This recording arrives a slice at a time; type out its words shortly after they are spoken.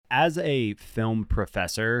as a film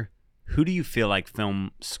professor, who do you feel like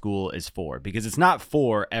film school is for? Because it's not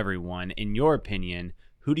for everyone. In your opinion,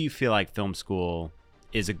 who do you feel like film school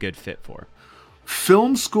is a good fit for?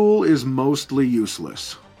 Film school is mostly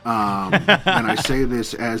useless. And I say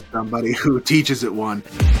this as somebody who teaches at one.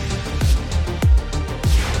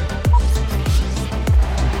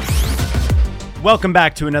 Welcome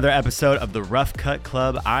back to another episode of the Rough Cut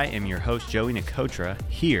Club. I am your host, Joey Nicotra,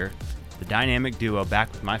 here, the dynamic duo,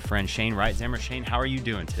 back with my friend Shane Reitzhammer. Shane, how are you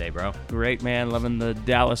doing today, bro? Great, man. Loving the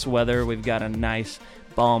Dallas weather. We've got a nice,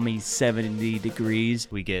 balmy 70 degrees.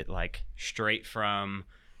 We get like straight from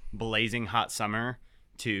blazing hot summer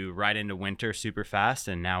to right into winter super fast,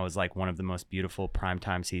 and now is like one of the most beautiful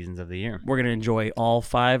primetime seasons of the year. We're going to enjoy all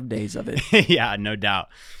 5 days of it. Yeah, no doubt.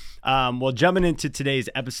 Well, jumping into today's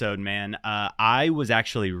episode, man, I was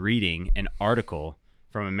actually reading an article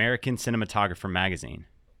from American Cinematographer magazine.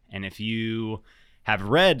 And if you have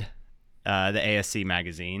read the ASC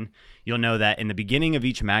magazine, you'll know that in the beginning of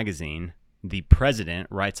each magazine, the president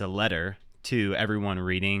writes a letter to everyone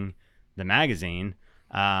reading the magazine.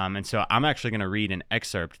 And so I'm actually going to read an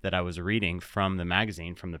excerpt that I was reading from the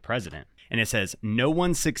magazine from the president. And it says, "No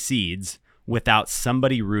one succeeds without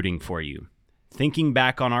somebody rooting for you. Thinking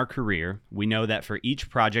back on our career, we know that for each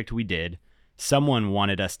project we did, someone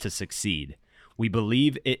wanted us to succeed. We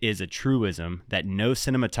believe it is a truism that no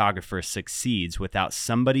cinematographer succeeds without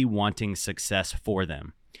somebody wanting success for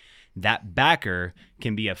them. That backer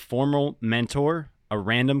can be a formal mentor, a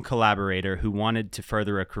random collaborator who wanted to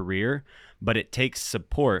further a career, but it takes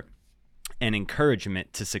support and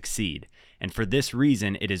encouragement to succeed. And for this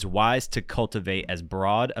reason, it is wise to cultivate as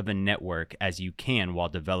broad of a network as you can while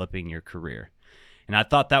developing your career." And I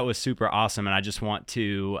thought that was super awesome. And I just want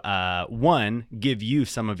to, one, give you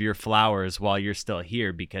some of your flowers while you're still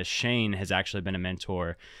here, because Shane has actually been a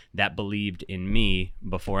mentor that believed in me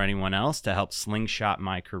before anyone else to help slingshot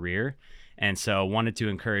my career. And so I wanted to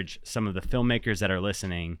encourage some of the filmmakers that are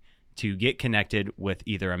listening to get connected with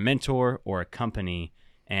either a mentor or a company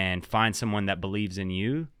and find someone that believes in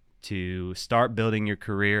you to start building your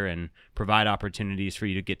career and provide opportunities for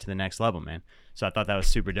you to get to the next level, man. So I thought that was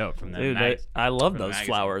super dope from them. Dude, I love those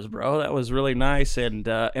flowers, bro. That was really nice. And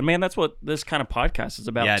man, that's what this kind of podcast is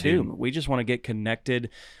about, too. Dude. We just want to get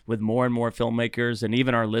connected with more and more filmmakers and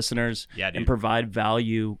even our listeners and provide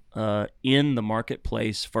value in the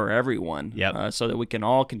marketplace for everyone so that we can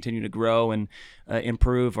all continue to grow and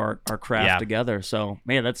improve our craft together. So,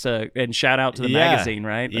 man, that's and shout out to the magazine,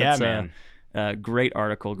 right? That's, man. Great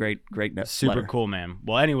article, great super letter. Cool, man.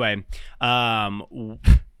 Well, anyway,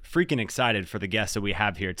 freaking excited for the guest that we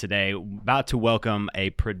have here today. About to welcome a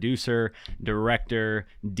producer, director,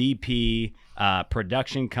 DP,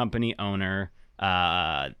 production company owner,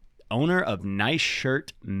 owner of Nice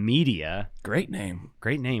Shirt Media. Great name.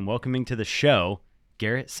 Welcoming to the show,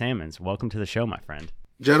 Garrett Sammons. Welcome to the show, my friend.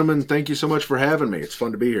 Gentlemen, thank you so much for having me. It's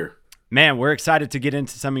fun to be here. Man, we're excited to get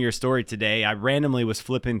into some of your story today. I randomly was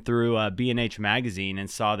flipping through B&H magazine and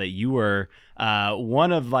saw that you were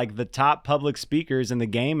one of like the top public speakers in the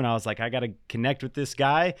game, and I was like, I got to connect with this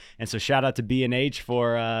guy. And so shout out to B&H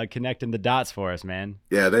for connecting the dots for us, man.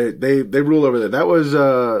 Yeah, they rule over there. That was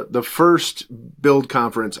the first build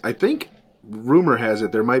conference. I think rumor has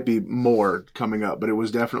it there might be more coming up, but it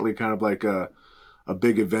was definitely kind of like a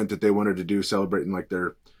big event that they wanted to do, celebrating like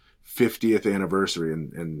their 50th anniversary,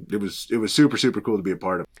 and it was super, super cool to be a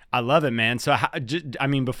part of. I love it, man. So,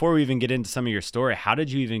 before we even get into some of your story, how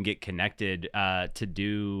did you even get connected to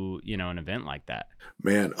do, an event like that?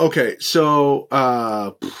 Man, okay, so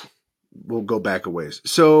we'll go back a ways.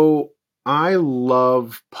 So I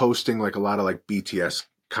love posting like a lot of like BTS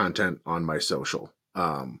content on my social.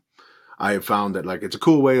 I have found that like it's a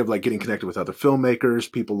cool way of like getting connected with other filmmakers.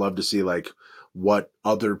 People love to see like what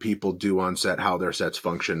other people do on set, how their sets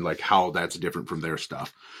function, like how that's different from their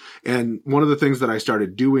stuff. And one of the things that I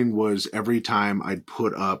started doing was every time I'd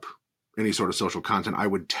put up any sort of social content, I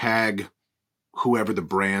would tag whoever the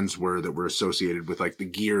brands were that were associated with like the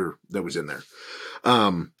gear that was in there.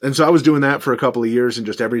 And so I was doing that for a couple of years, and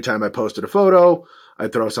just every time I posted a photo,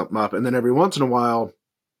 I'd throw something up. And then every once in a while,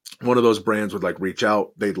 one of those brands would like reach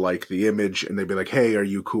out, they'd like the image, and they'd be like, "Hey, are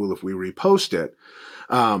you cool if we repost it?"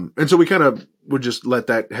 And so we kind of would just let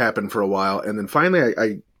that happen for a while. And then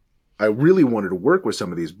finally I really wanted to work with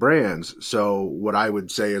some of these brands. So what I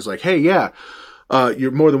would say is like, "Hey, yeah,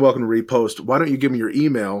 you're more than welcome to repost. Why don't you give me your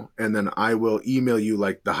email, and then I will email you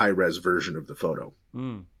like the high res version of the photo."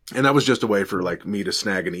 And that was just a way for like me to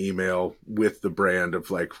snag an email with the brand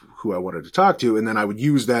of like who I wanted to talk to. And then I would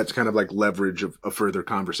use that to kind of like leverage a further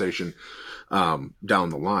conversation down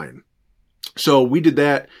the line. So we did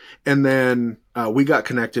that. And then we got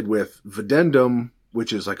connected with Videndum,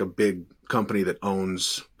 which is like a big company that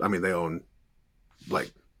owns, they own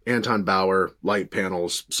like Anton Bauer, Light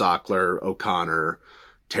Panels, Sockler, O'Connor,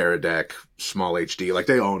 Teradek, Small HD. Like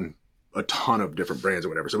they own a ton of different brands or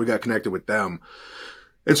whatever. So we got connected with them.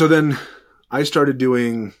 And so then I started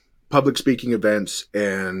doing public speaking events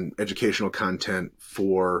and educational content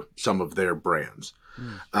for some of their brands.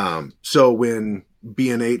 So when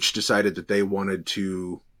B&H decided that they wanted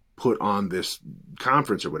to put on this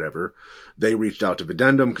conference or whatever, they reached out to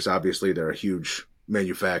Videndum because obviously they're a huge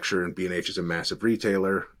manufacturer and B&H is a massive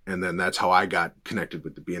retailer. And then that's how I got connected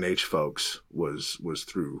with the B&H folks was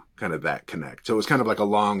through kind of that connect. So it was kind of like a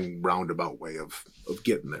long roundabout way of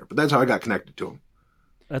getting there, but that's how I got connected to them.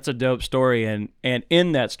 That's a dope story. And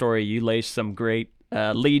in that story, you laced some great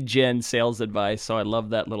lead gen sales advice. So I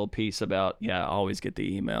love that little piece about, always get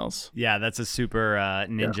the emails. Yeah, that's a super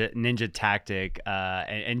ninja tactic,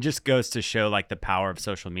 and just goes to show like the power of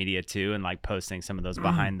social media too, and like posting some of those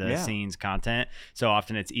behind the scenes content. So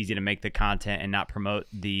often it's easy to make the content and not promote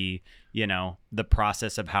the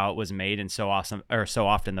process of how it was made, and so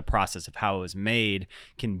often the process of how it was made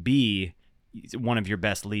can be one of your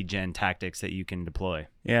best lead gen tactics that you can deploy.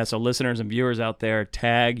 Yeah, so listeners and viewers out there,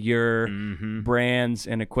 tag your brands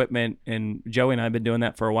and equipment. And Joey and I have been doing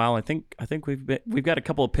that for a while. I think we've got a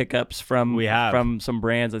couple of pickups from some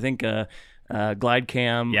brands. I think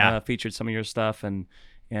GlideCam featured some of your stuff, and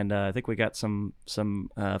I think we got some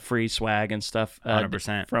free swag and stuff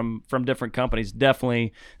 100% from different companies.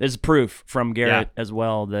 Definitely, there's proof from Garrett as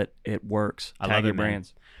well that it works. I tag love your it,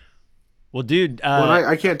 brands. Well, dude.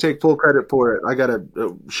 I can't take full credit for it. I got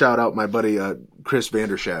to shout out my buddy Chris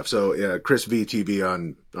Vanderschaft. So Chris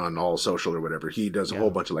VTV on all social or whatever. He does a whole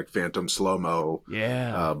bunch of like phantom slow-mo,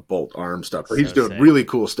 bolt arm stuff. So he's doing really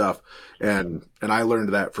cool stuff, and I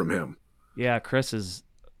learned that from him. Yeah, Chris is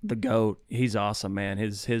the GOAT. He's awesome, man.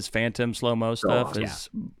 His phantom slow-mo stuff is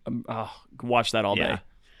watch that all day.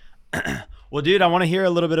 Well, dude, I want to hear a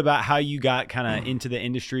little bit about how you got kind of into the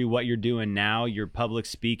industry, what you're doing now. You're public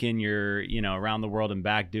speaking, you're, around the world and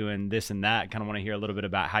back doing this and that. Kind of want to hear a little bit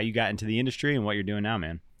about how you got into the industry and what you're doing now,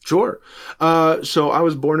 man. Sure. So I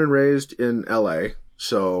was born and raised in LA.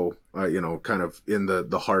 So, kind of in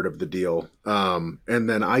the heart of the deal. And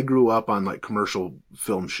then I grew up on like commercial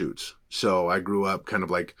film shoots. So I grew up kind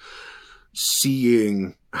of like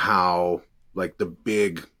seeing how like the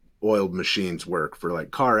big oiled machines work for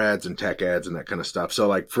like car ads and tech ads and that kind of stuff. So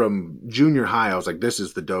like from junior high, I was like, this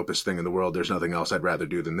is the dopest thing in the world. There's nothing else I'd rather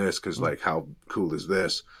do than this. Cause like, how cool is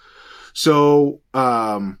this? So,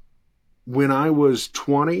 when I was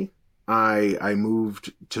 20, I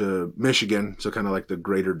moved to Michigan. So kind of like the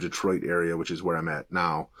greater Detroit area, which is where I'm at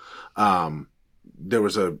now. There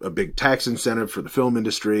was a big tax incentive for the film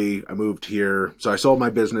industry. I moved here. So I sold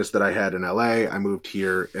my business that I had in LA. I moved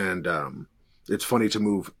here, and, it's funny to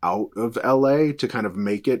move out of LA to kind of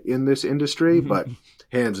make it in this industry, but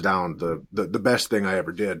hands down the best thing I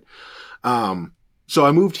ever did. So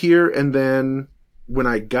I moved here, and then when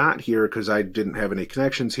I got here, because I didn't have any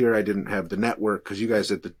connections here, I didn't have the network, because you guys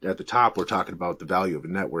at the top were talking about the value of a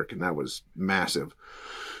network, and that was massive.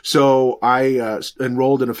 So I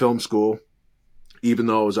enrolled in a film school, even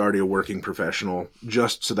though I was already a working professional,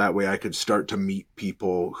 just so that way I could start to meet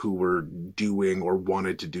people who were doing or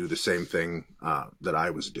wanted to do the same thing that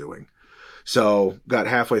I was doing. So got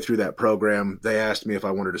halfway through that program. They asked me if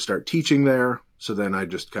I wanted to start teaching there. So then I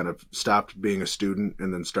just kind of stopped being a student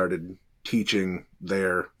and then started teaching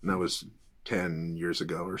there. And that was 10 years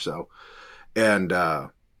ago or so. And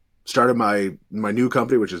started my new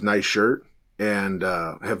company, which is Nice Shirt, and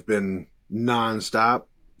have been nonstop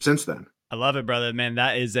since then. I love it, brother. Man,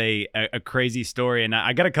 that is a crazy story. And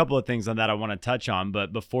I got a couple of things on that I want to touch on.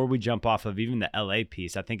 But before we jump off of even the LA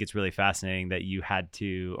piece, I think it's really fascinating that you had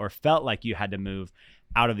to, or felt like you had to move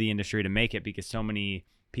out of the industry to make it, because so many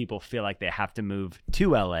people feel like they have to move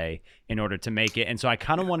to LA in order to make it. And so I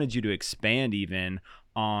kind of wanted you to expand even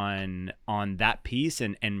on that piece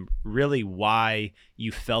and really why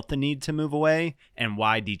you felt the need to move away and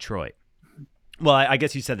why Detroit. Well, I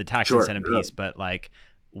guess you said the tax incentive piece, but like,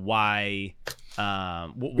 why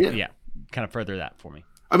kind of further that for me.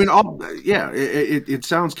 I mean, it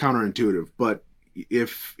sounds counterintuitive, but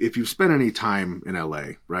if you've spent any time in LA,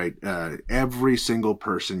 right, every single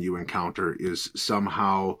person you encounter is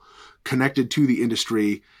somehow connected to the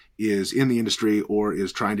industry, is in the industry, or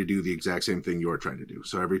is trying to do the exact same thing you're trying to do.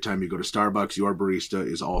 So every time you go to Starbucks, your barista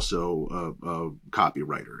is also a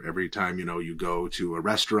copywriter. Every time, you go to a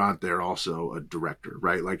restaurant, they're also a director,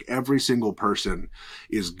 right? Like every single person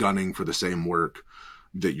is gunning for the same work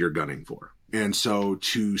that you're gunning for. And so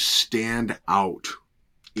to stand out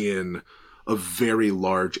in a very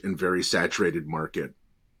large and very saturated market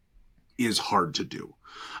is hard to do.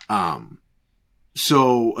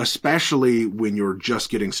 So especially when you're just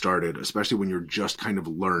getting started, especially when you're just kind of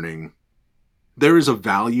learning, there is a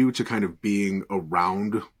value to kind of being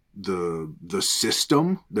around the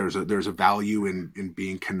system. There's a value in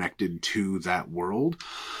being connected to that world.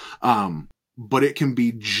 But it can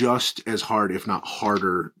be just as hard, if not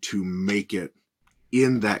harder, to make it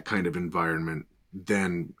in that kind of environment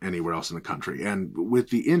than anywhere else in the country. And with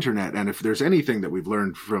the internet, and if there's anything that we've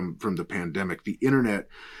learned from the pandemic, the internet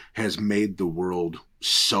has made the world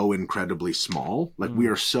so incredibly small. Like we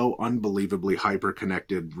are so unbelievably hyper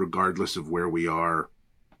connected regardless of where we are,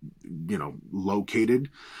 located.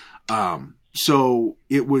 So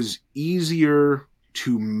it was easier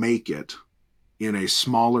to make it in a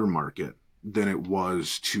smaller market than it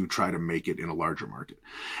was to try to make it in a larger market.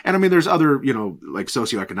 And I mean, there's other, like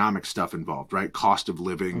socioeconomic stuff involved, right? Cost of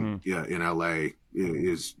living in LA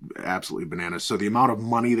is absolutely bananas. So the amount of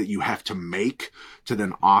money that you have to make to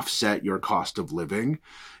then offset your cost of living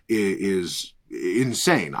is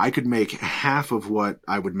insane. I could make half of what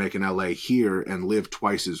I would make in LA here and live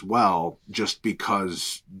twice as well, just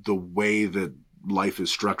because the way that life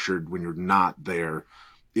is structured when you're not there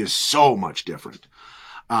is so much different.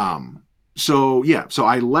 So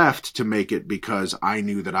I left to make it because I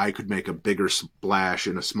knew that I could make a bigger splash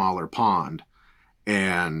in a smaller pond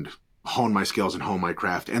and hone my skills and hone my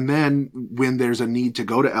craft. And then when there's a need to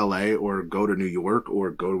go to LA or go to New York or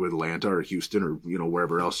go to Atlanta or Houston or,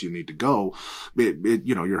 wherever else you need to go,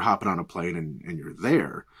 you're hopping on a plane and you're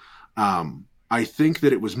there. I think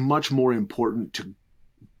that it was much more important to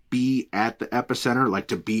be at the epicenter, like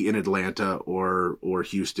to be in Atlanta or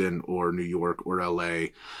Houston or New York or LA,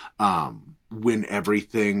 when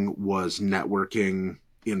everything was networking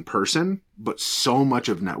in person. But so much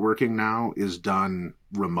of networking now is done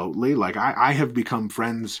remotely. Like I have become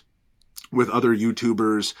friends with other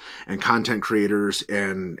YouTubers and content creators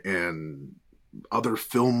and other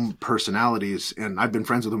film personalities, and I've been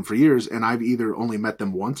friends with them for years, and I've either only met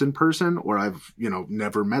them once in person or I've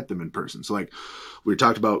never met them in person. So like we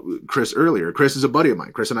talked about Chris earlier. Chris is a buddy of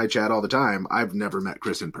mine. Chris and I chat all the time. I've never met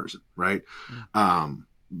Chris in person, right?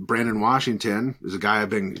 Brandon Washington is a guy I've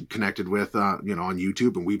been connected with on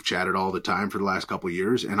YouTube, and we've chatted all the time for the last couple of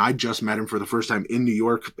years, and I just met him for the first time in New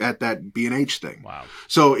York at that B&H thing. Wow.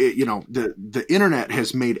 So the internet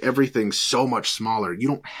has made everything so much smaller. You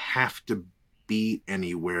don't have to be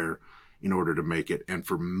anywhere in order to make it. And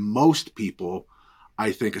for most people,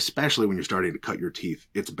 I think, especially when you're starting to cut your teeth,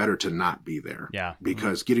 it's better to not be there. Yeah.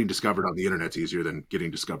 Because getting discovered on the internet's easier than getting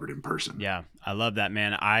discovered in person. Yeah. I love that,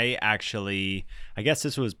 man. I guess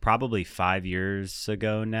this was probably 5 years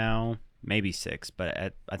ago now, maybe 6,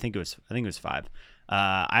 but I think it was 5.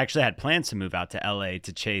 I actually had plans to move out to LA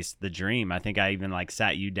to chase the dream. I think I even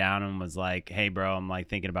sat you down and was like, hey bro, I'm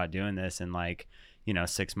thinking about doing this in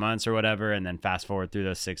 6 months or whatever. And then fast forward through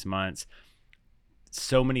those 6 months,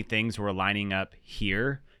 so many things were lining up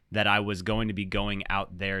here that I was going to be going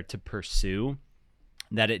out there to pursue,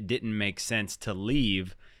 that it didn't make sense to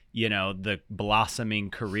leave, the blossoming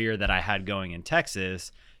career that I had going in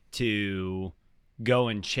Texas to go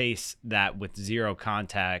and chase that with zero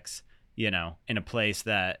contacts, in a place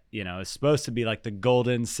that, is supposed to be like the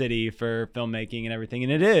golden city for filmmaking and everything.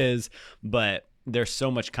 And it is, but there's so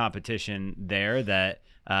much competition there that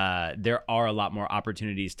there are a lot more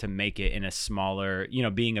opportunities to make it in a smaller,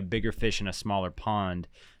 being a bigger fish in a smaller pond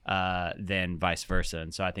than vice versa.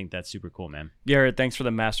 And so I think that's super cool, man. Garrett, thanks for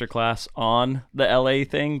the masterclass on the LA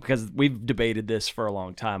thing, because we've debated this for a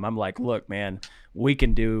long time. I'm like, look, man, we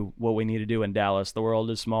can do what we need to do in Dallas. The world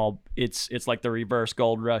is small. It's like the reverse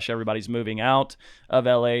gold rush. Everybody's moving out of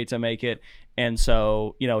LA to make it. And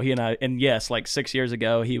so, he and I, and yes, 6 years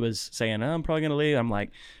ago, he was saying, I'm probably going to leave. I'm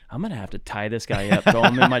like, I'm going to have to tie this guy up, throw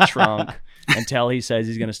him in my trunk until he says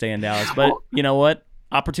he's going to stay in Dallas. But you know what?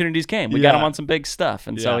 Opportunities came. We got him on some big stuff.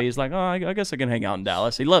 And so he's like, I guess I can hang out in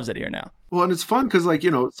Dallas. He loves it here now. Well, and it's fun because,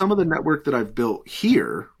 some of the network that I've built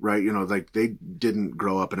here, right, they didn't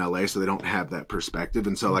grow up in LA, so they don't have that perspective.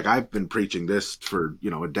 And so, I've been preaching this for,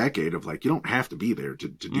 a decade of, you don't have to be there to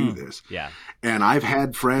do this. Yeah. And I've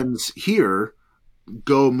had friends here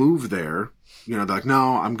go move there. They're like,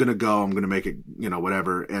 no, I'm going to go. I'm going to make it,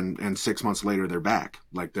 whatever. And 6 months later, they're back.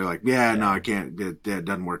 They're like, no, I can't. It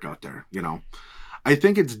doesn't work out there, I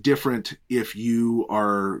think it's different if you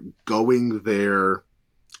are going there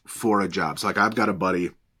for a job. So I've got a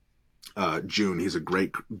buddy, June, he's a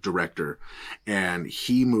great director, and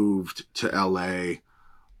he moved to LA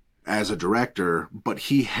as a director, but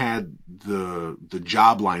he had the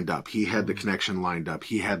job lined up. He had the connection lined up.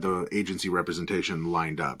 He had the agency representation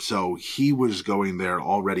lined up. So he was going there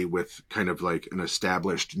already with kind of like an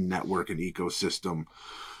established network and ecosystem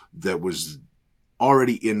that was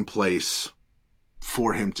already in place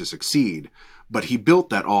for him to succeed. But he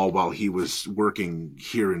built that all while he was working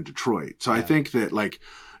here in Detroit. So I think that like,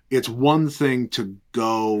 it's one thing to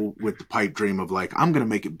go with the pipe dream of like, I'm going to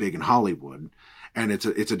make it big in Hollywood. And it's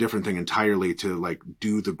a different thing entirely to like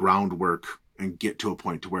do the groundwork and get to a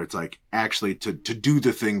point to where it's like, actually to do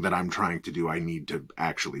the thing that I'm trying to do, I need to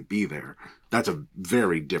actually be there. That's a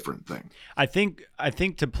very different thing. I think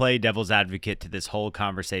to play devil's advocate to this whole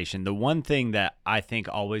conversation, the one thing that I think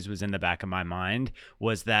always was in the back of my mind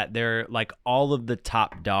was that they're like all of the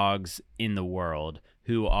top dogs in the world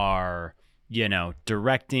who are, you know,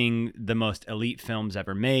 directing the most elite films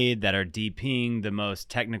ever made, that are DPing the most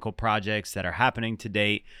technical projects that are happening to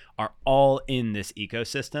date, are all in this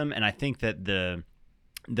ecosystem. And I think that the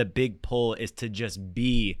big pull is to just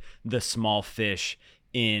be the small fish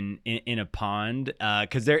in a pond,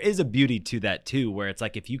 because there is a beauty to that too, where it's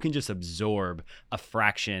like if you can just absorb a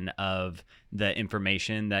fraction of the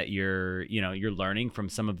information that you're learning from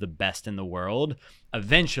some of the best in the world,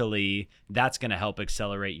 eventually that's going to help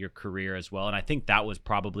accelerate your career as well. And I think that was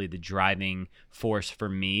probably the driving force for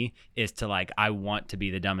me, is to like, I want to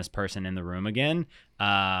be the dumbest person in the room again,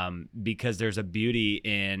 because there's a beauty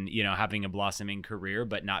in, you know, having a blossoming career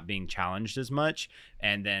but not being challenged as much,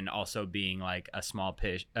 and then also being like a small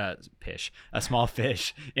small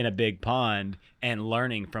fish in a big pond and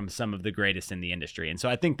learning from some of the greatest in the industry. And so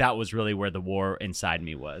I think that was really where the war inside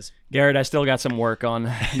me was. Garrett, I still got some work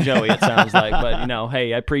on Joey, it sounds like, but you know,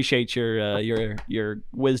 hey, I appreciate your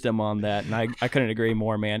wisdom on that, and I couldn't agree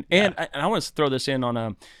more, man. And I want to throw this in on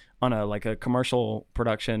a like a commercial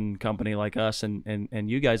production company like us and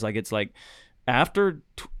you guys, like it's like after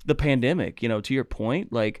the pandemic, you know, to your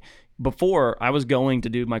point, like before I was going to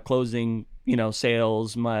do my closing, you know,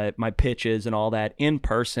 sales, my pitches and all that in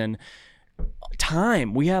person.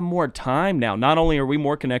 We have more time now. Not only are we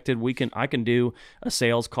more connected, I can do a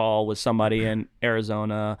sales call with somebody in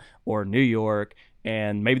Arizona or New York,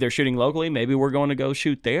 and maybe they're shooting locally, maybe we're going to go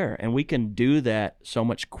shoot there, and we can do that so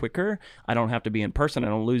much quicker. I don't have to be in person. I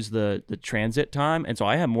don't lose the transit time, and so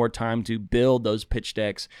I have more time to build those pitch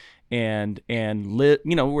decks and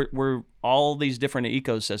you know, we're all these different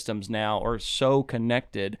ecosystems now are so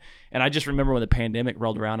connected. And I just remember when the pandemic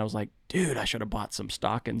rolled around, I was like, dude, I should have bought some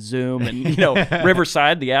stock in Zoom and, you know,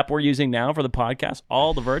 Riverside, the app we're using now for the podcast,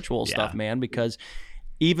 all the virtual stuff, man, because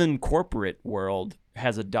even corporate world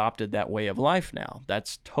has adopted that way of life now.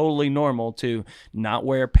 That's totally normal to not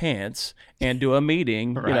wear pants and do a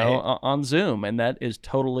meeting, you know, on Zoom, and that is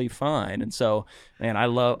totally fine. And so, man, I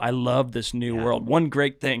love this new world. One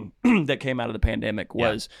great thing that came out of the pandemic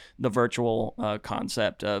was the virtual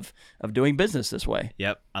concept of doing business this way.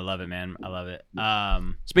 Yep, I love it, man. I love it.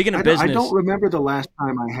 Speaking of business, I don't remember the last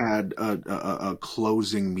time I had a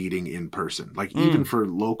closing meeting in person. Like even for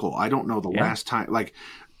local, I don't know the last time. Like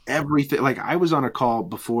everything, like I was on a call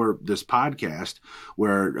before this podcast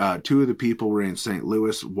where two of the people were in St.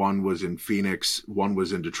 Louis, one was in Phoenix, one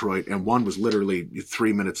was in Detroit, and one was literally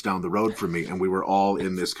 3 minutes down the road from me, and we were all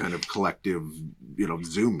in this kind of collective, you know,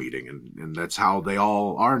 Zoom meeting, and that's how they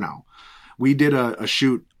all are now. We did a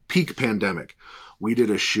shoot, peak pandemic. We did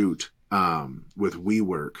a shoot with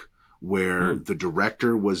WeWork where the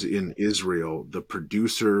director was in Israel, the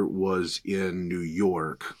producer was in New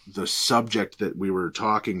York, the subject that we were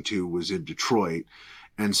talking to was in Detroit,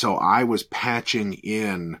 and so I was patching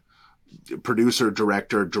in producer,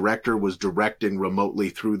 director was directing remotely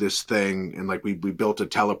through this thing, and like we built a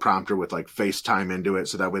teleprompter with like FaceTime into it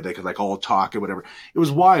so that way they could like all talk and whatever. It was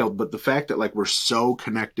wild, but the fact that like we're so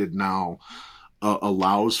connected now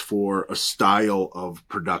allows for a style of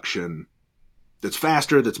production that's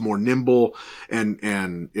faster, that's more nimble, and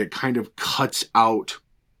it kind of cuts out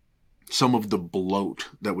some of the bloat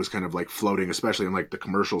that was kind of like floating, especially in like the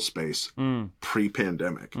commercial space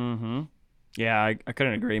pre-pandemic. Mm-hmm. Yeah, I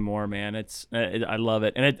couldn't agree more, man. I love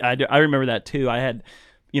it, and I remember that too. I had,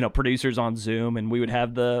 you know, producers on Zoom, and we would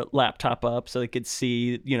have the laptop up so they could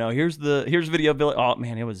see, you know, here's video. Oh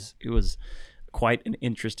man, it was quite an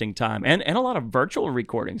interesting time, and a lot of virtual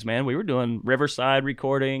recordings, man. We were doing Riverside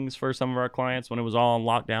recordings for some of our clients when it was all on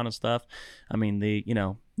lockdown and stuff. I mean,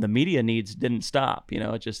 the media needs didn't stop, you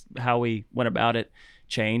know, it's just how we went about it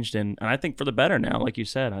changed, and I think for the better now. Like you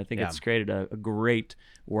said, I think it's created a great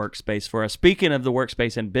workspace for us. Speaking of the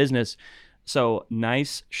workspace and business, so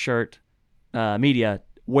Nice Shirt Media,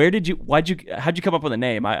 how'd you come up with a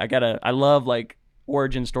name? I love like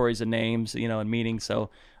origin stories and names, and meanings. So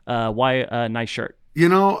why a nice shirt?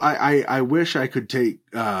 I wish I could take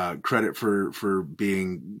credit for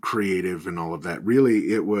being creative and all of that.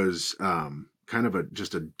 Really, it was kind of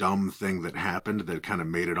just a dumb thing that happened that kind of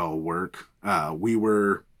made it all work.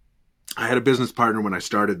 I had a business partner when I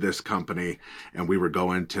started this company, and we were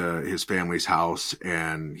going to his family's house,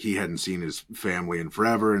 and he hadn't seen his family in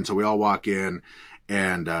forever. And so we all walk in,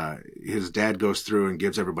 and his dad goes through and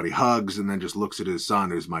gives everybody hugs, and then just looks at his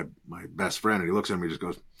son, who's my best friend, and he looks at him and he just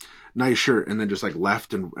goes, "Nice shirt," and then just like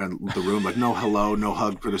left and the room, like no hello, no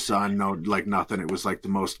hug for the son, no like nothing. It was like the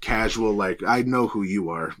most casual, like I know who you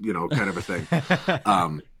are, kind of a thing.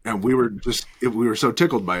 And we were so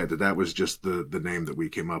tickled by it that was just the name that we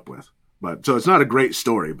came up with. But so it's not a great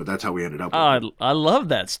story, but that's how we ended up with it. I love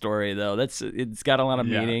that story though. It's got a lot of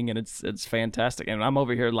meaning, and it's fantastic. And I'm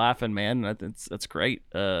over here laughing, man. That's great.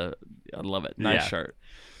 I love it. Nice shirt.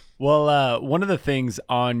 Well, one of the things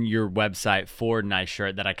on your website for Nice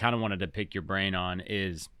Shirt that I kind of wanted to pick your brain on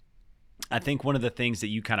is, I think one of the things that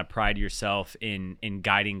you kind of pride yourself in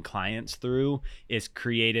guiding clients through is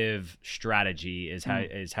creative strategy is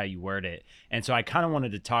how you word it. And so I kind of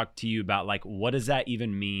wanted to talk to you about like, what does that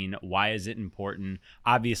even mean? Why is it important?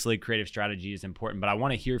 Obviously creative strategy is important, but I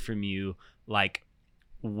want to hear from you like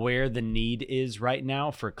where the need is right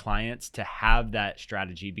now for clients to have that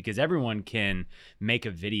strategy, because everyone can make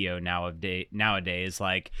a video nowadays.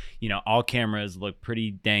 Like, all cameras look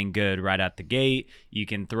pretty dang good right out the gate. You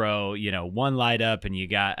can throw, one light up and you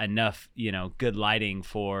got enough, good lighting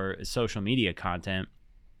for social media content.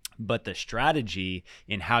 But the strategy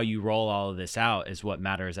in how you roll all of this out is what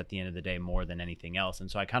matters at the end of the day more than anything else.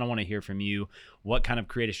 And so I kind of want to hear from you what kind of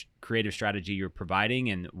creative strategy you're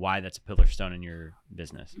providing and why that's a pillar stone in your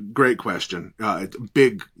business. Great question. It's a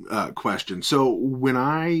big question. So when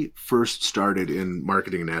I first started in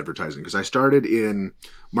marketing and advertising, because I started in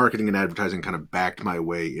marketing and advertising, kind of backed my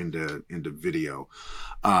way into video.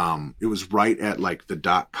 It was right at like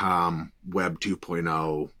the .com web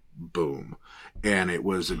 2.0 boom. And it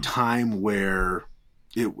was a time where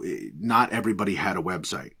not everybody had a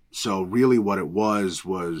website. So really what it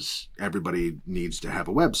was everybody needs to have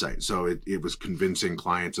a website. So it was convincing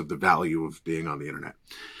clients of the value of being on the internet.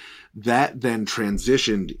 That then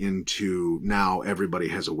transitioned into now everybody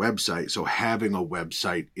has a website. So having a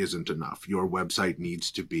website isn't enough. Your website needs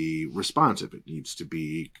to be responsive. It needs to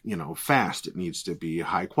be, fast. It needs to be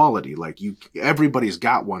high quality. Like everybody's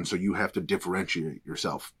got one. So you have to differentiate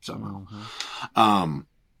yourself somehow.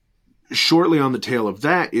 Mm-hmm. Shortly on the tail of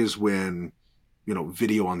that is when,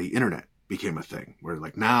 video on the internet became a thing where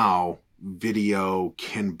like now video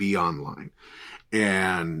can be online.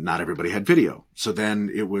 And not everybody had video. So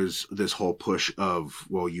then it was this whole push of,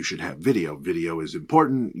 well, you should have video. Video is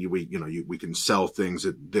important. We can sell things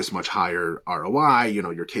at this much higher ROI.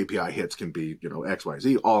 Your KPI hits can be, X, Y,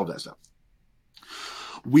 Z, all of that stuff.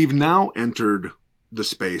 We've now entered the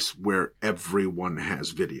space where everyone has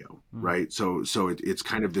video, right? So it's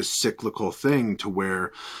kind of this cyclical thing to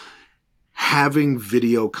where having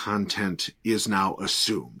video content is now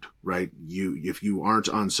assumed, right? If you aren't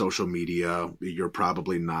on social media, you're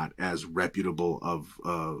probably not as reputable of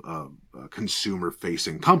a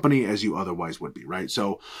consumer-facing company as you otherwise would be, right?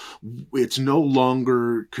 So it's no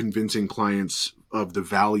longer convincing clients of the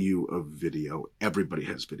value of video. Everybody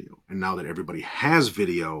has video. And now that everybody has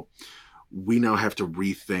video, we now have to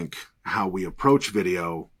rethink how we approach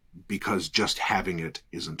video because just having it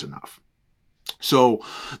isn't enough. So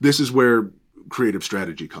this is where creative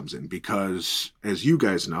strategy comes in, because as you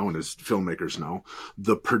guys know, and as filmmakers know,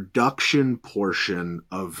 the production portion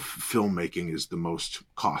of filmmaking is the most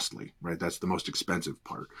costly, right? That's the most expensive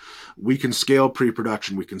part. We can scale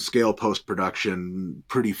pre-production, we can scale post-production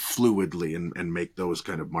pretty fluidly and make those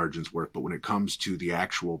kind of margins work. But when it comes to the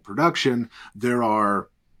actual production, there are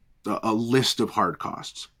a list of hard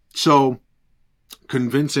costs. So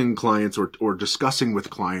convincing clients or discussing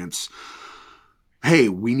with clients, hey,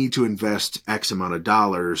 we need to invest X amount of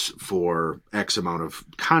dollars for X amount of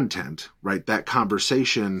content, right? That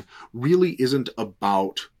conversation really isn't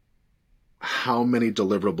about how many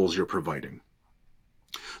deliverables you're providing.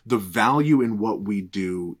 The value in what we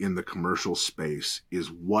do in the commercial space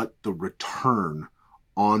is what the return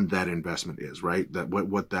on that investment is, right? That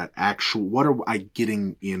what are I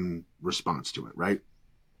getting in response to it, right?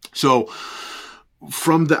 So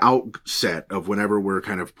from the outset of whenever we're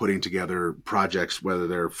kind of putting together projects, whether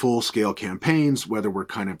they're full-scale campaigns, whether we're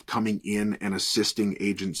kind of coming in and assisting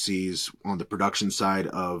agencies on the production side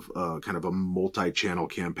of kind of a multi-channel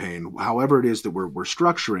campaign, however it is that we're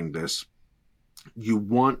structuring this, you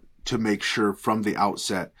want to make sure from the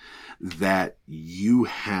outset that you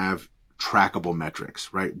have trackable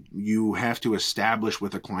metrics, right? You have to establish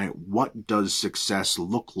with a client, what does success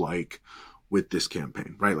look like with this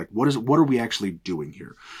campaign, right? Like what are we actually doing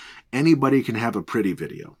here? Anybody can have a pretty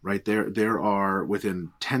video, right? There are,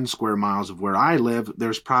 within 10 square miles of where I live,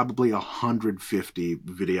 there's probably 150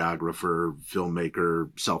 videographer,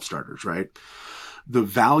 filmmaker, self-starters, right? The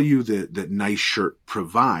value that Nice Shirt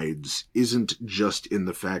provides isn't just in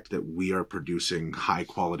the fact that we are producing high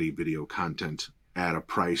quality video content at a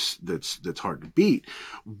price that's hard to beat.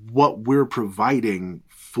 What we're providing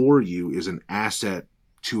for you is an asset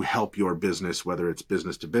to help your business, whether it's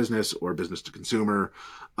business to business or business to consumer,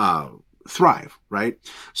 thrive, right?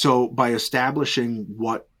 So by establishing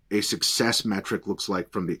what a success metric looks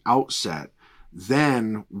like from the outset,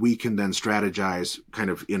 then we can then strategize kind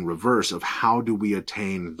of in reverse of how do we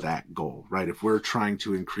attain that goal, right? If we're trying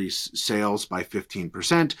to increase sales by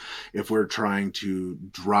 15%, if we're trying to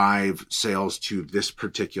drive sales to this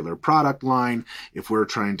particular product line, if we're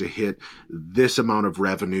trying to hit this amount of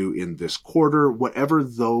revenue in this quarter, whatever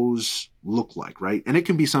those look like, right? And it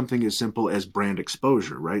can be something as simple as brand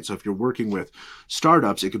exposure, right? So if you're working with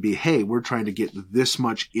startups, it could be, hey, we're trying to get this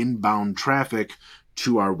much inbound traffic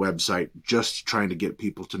to our website, just trying to get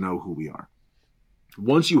people to know who we are.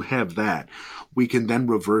 Once you have that, we can then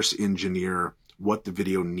reverse engineer what the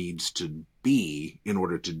video needs to be in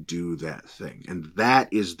order to do that thing. And that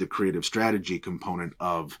is the creative strategy component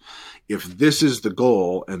of, if this is the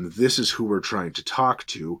goal and this is who we're trying to talk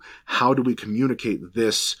to, how do we communicate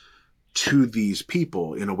this to these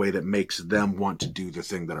people in a way that makes them want to do the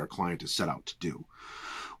thing that our client is set out to do,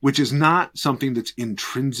 which is not something that's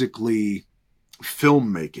intrinsically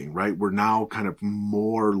filmmaking, right? We're now kind of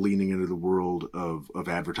more leaning into the world of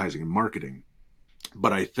advertising and marketing.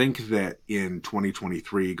 But I think that in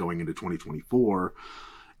 2023, going into 2024,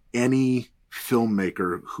 any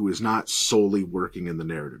filmmaker who is not solely working in the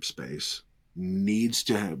narrative space needs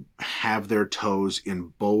to have their toes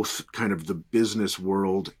in both kind of the business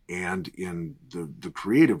world and in the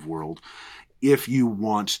creative world if you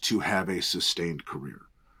want to have a sustained career,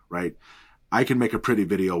 right? I can make a pretty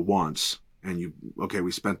video once, and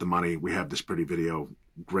we spent the money, we have this pretty video,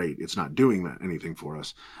 great, it's not doing anything for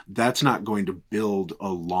us. That's not going to build a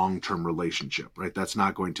long-term relationship, right? That's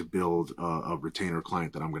not going to build a retainer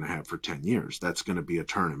client that I'm going to have for 10 years. That's going to be a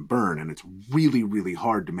turn and burn, and it's really, really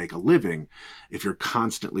hard to make a living if you're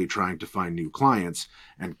constantly trying to find new clients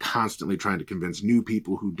and constantly trying to convince new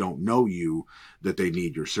people who don't know you that they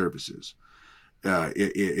need your services.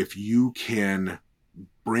 If you can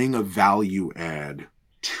bring a value add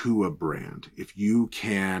to a brand, if you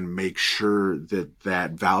can make sure that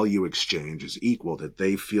that value exchange is equal, that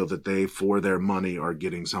they feel that they, for their money, are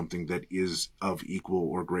getting something that is of equal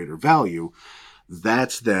or greater value,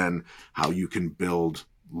 that's then how you can build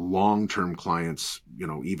long-term clients,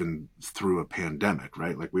 even through a pandemic,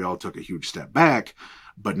 right? Like, we all took a huge step back,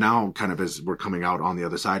 but now kind of as we're coming out on the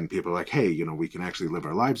other side and people are like, hey, we can actually live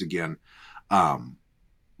our lives again.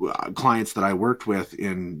 Clients that I worked with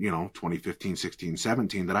in, 2015, 16,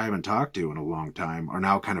 17 that I haven't talked to in a long time are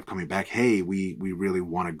now kind of coming back. Hey, we really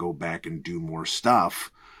want to go back and do more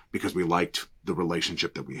stuff because we liked the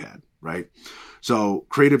relationship that we had, right? So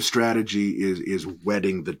creative strategy is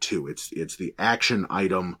wedding the two. It's the action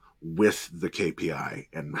item with the KPI,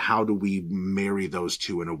 and how do we marry those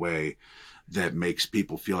two in a way that makes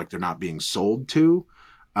people feel like they're not being sold to,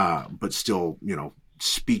 but still,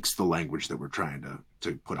 speaks the language that we're trying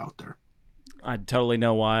to put out there. I totally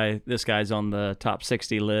know why this guy's on the top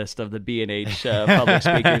 60 list of the B&H public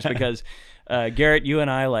speakers, because Garrett, you and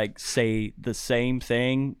I say the same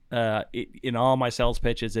thing in all my sales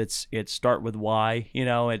pitches. It's start with why,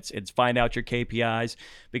 it's find out your KPIs,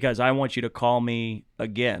 because I want you to call me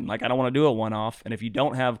again. I don't want to do a one-off. And if you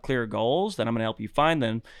don't have clear goals, then I'm going to help you find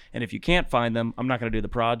them. And if you can't find them, I'm not going to do the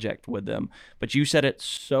project with them. But you said it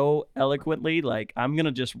so eloquently, I'm going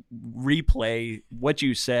to just replay what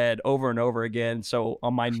you said over and over again. So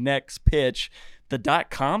on my next pitch, the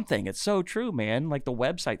 .com thing, it's so true, man. The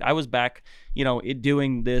website, I was back,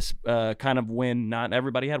 doing this kind of when not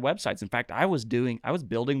everybody had websites. In fact, I was building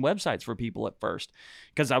websites for people at first,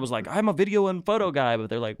 because I was like, I'm a video and photo guy, but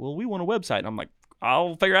they're like, well, we want a website. And I'm like,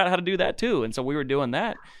 I'll figure out how to do that too. And so we were doing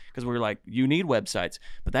that because we were like, you need websites.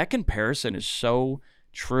 But that comparison is so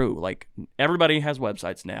true. Everybody has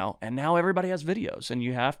websites now, and now everybody has videos, and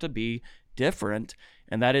you have to be different.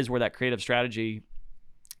 And that is where that creative strategy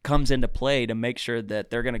comes into play, to make sure that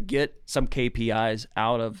they're going to get some KPIs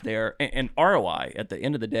out of their, and ROI at the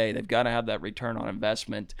end of the day. They've got to have that return on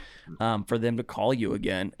investment for them to call you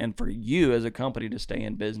again, and for you as a company to stay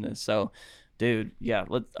in business. So Dude, yeah.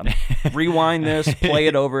 Let's rewind this, play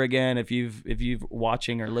it over again. If you've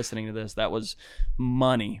watching or listening to this, that was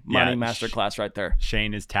money masterclass right there.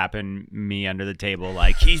 Shane is tapping me under the table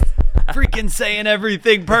like he's freaking saying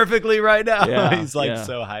everything perfectly right now. Yeah, he's like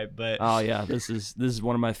so hyped. But oh yeah, this is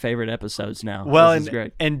one of my favorite episodes now. Well, this is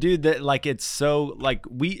great. And dude, that like it's so like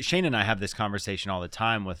Shane and I have this conversation all the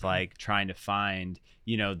time with like trying to find,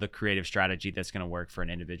 you know, the creative strategy that's going to work for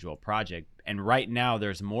an individual project. And right now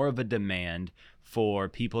there's more of a demand for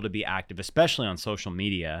people to be active, especially on social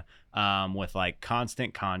media, with like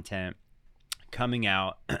constant content coming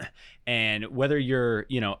out. And whether you're,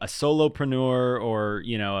 you know, a solopreneur or,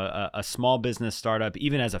 you know, a small business startup,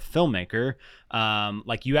 even as a filmmaker,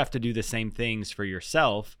 like you have to do the same things for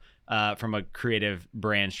yourself, from a creative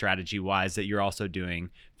brand strategy wise that you're also doing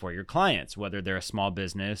for your clients, whether they're a small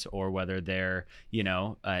business or whether they're, you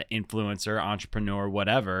know, influencer, entrepreneur,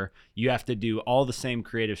 whatever. You have to do all the same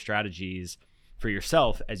creative strategies for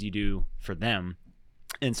yourself as you do for them.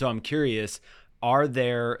 And so I'm curious, are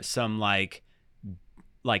there some like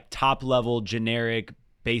top level generic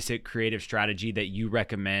basic creative strategy that you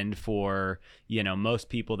recommend for, you know, most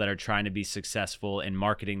people that are trying to be successful in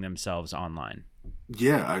marketing themselves online?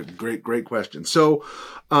 Yeah, great question. So,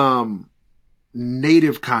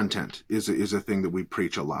 native content is a thing that we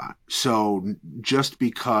preach a lot. So just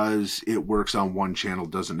because it works on one channel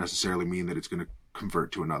doesn't necessarily mean that it's going to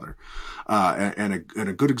convert to another. And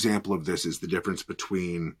a good example of this is the difference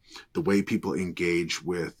between the way people engage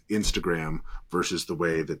with Instagram versus the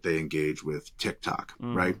way that they engage with TikTok,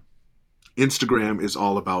 right? Instagram is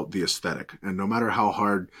all about the aesthetic. And no matter how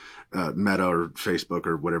hard Meta or Facebook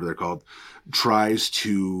or whatever they're called tries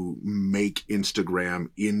to make Instagram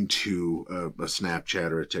into a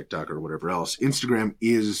Snapchat or a TikTok or whatever else, Instagram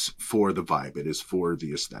is for the vibe. It is for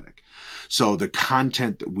the aesthetic. So the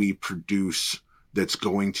content that we produce that's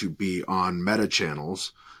going to be on Meta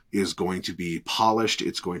channels is going to be polished.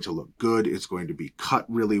 It's going to look good. It's going to be cut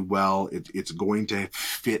really well. It's going to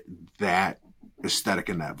fit that aesthetic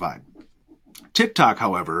and that vibe. TikTok,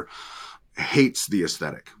 however, hates the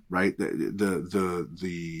aesthetic, right?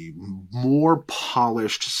 The more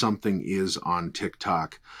polished something is on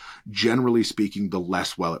TikTok, generally speaking, the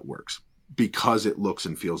less well it works because it looks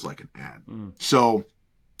and feels like an ad. So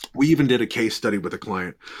we even did a case study with a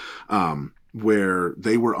client where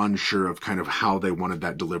they were unsure of kind of how they wanted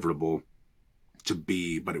that deliverable to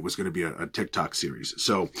be, but it was going to be a TikTok series.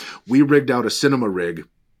 So we rigged out a cinema rig,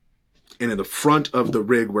 and in the front of the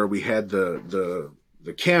rig where we had the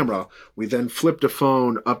camera, we then flipped a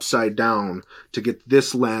phone upside down to get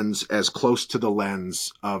this lens as close to the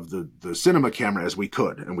lens of the cinema camera as we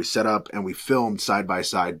could. And we set up and we filmed side by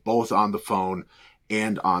side, both on the phone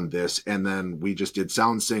and on this. And then we just did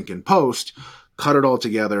sound sync and post, cut it all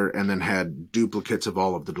together, and then had duplicates of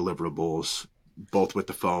all of the deliverables, both with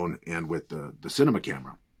the phone and with the cinema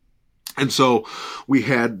camera. And so we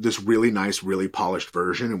had this really nice, really polished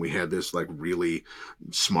version, and we had this like really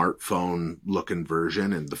smartphone looking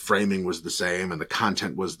version, and the framing was the same and the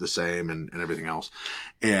content was the same and everything else.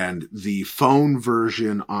 And the phone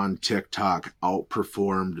version on TikTok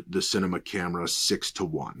outperformed the cinema camera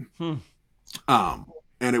 6-1.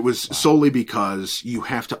 And it was solely because you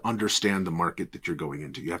have to understand the market that you're going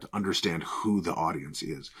into. You have to understand who the audience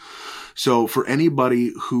is. So for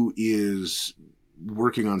anybody who is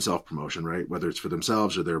working on self-promotion, right, whether it's for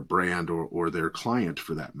themselves or their brand or their client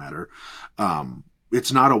for that matter,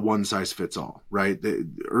 it's not a one-size-fits-all, right?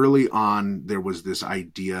 Early on, there was this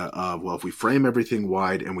idea of, well, if we frame everything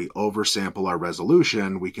wide and we oversample our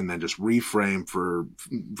resolution, we can then just reframe for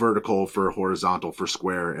vertical, for horizontal, for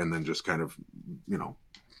square, and then just kind of, you know,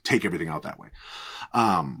 take everything out that way.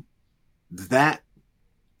 That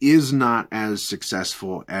is not as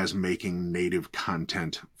successful as making native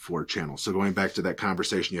content for channels. So going back to that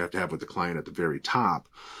conversation you have to have with the client at the very top,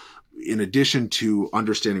 in addition to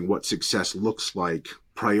understanding what success looks like,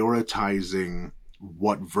 prioritizing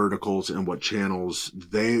what verticals and what channels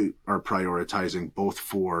they are prioritizing both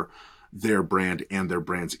for their brand and their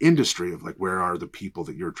brand's industry of like, where are the people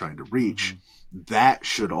that you're trying to reach? That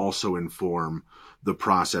should also inform the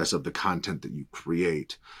process of the content that you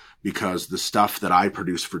create, because the stuff that I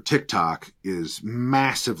produce for TikTok is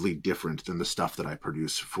massively different than the stuff that I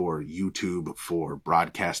produce for YouTube, for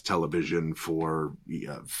broadcast television, for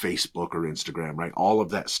Facebook or Instagram, right? All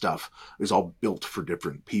of that stuff is all built for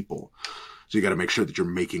different people. So you got to make sure that you're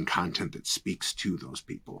making content that speaks to those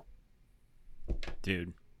people.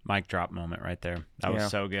 Dude, mic drop moment right there. That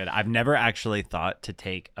was so good. I've never actually thought to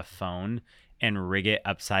take a phone and rig it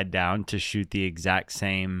upside down to shoot the exact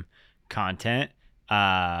same content.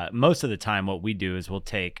 most of the time what we do is we'll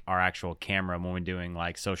take our actual camera when we're doing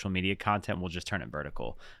like social media content, we'll just turn it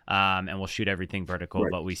vertical, and we'll shoot everything vertical,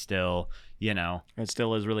 but we still, it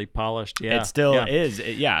still is really polished. Yeah, it still is.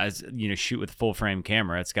 It's, shoot with full frame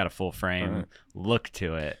camera. It's got a full frame look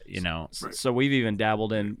to it, So we've even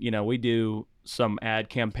dabbled in, we do some ad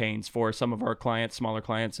campaigns for some of our clients, smaller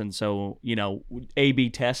clients. And so,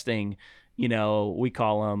 A/B testing, we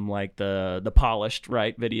call them like the polished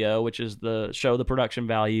video, which is show the production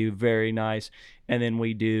value, very nice. And then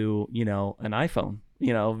we do, an iPhone,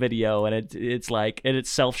 video, and it's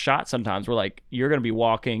self shot. Sometimes we're like, you're going to be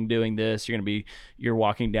walking, doing this. You're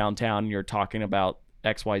walking downtown and you're talking about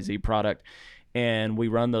XYZ product. And we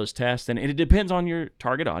run those tests, and it depends on your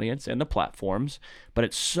target audience and the platforms, but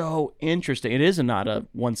it's so interesting. It is not a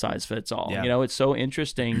one size fits all. It's so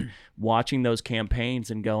interesting watching those campaigns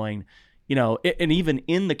and going, and even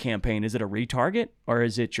in the campaign, is it a retarget or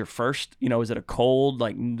is it your first, is it a cold,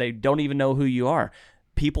 like they don't even know who you are?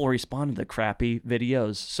 People respond to the crappy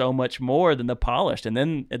videos so much more than the polished. And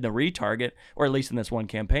then in the retarget, or at least in this one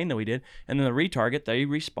campaign that we did, and then the retarget, they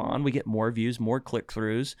respond, we get more views, more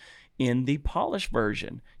click-throughs in the polished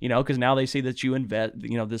version, because now they see that you invest,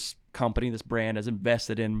 this company, this brand has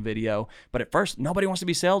invested in video, but at first nobody wants to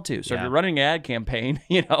be sold to. So if you're running an ad campaign,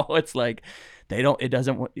 it's like,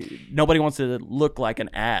 nobody wants to look like an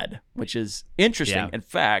ad, which is interesting. Yeah. In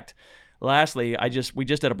fact, lastly, we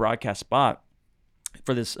just did a broadcast spot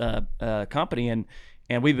for this company,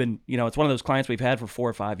 and we've been, it's one of those clients we've had for 4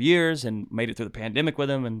 or 5 years and made it through the pandemic with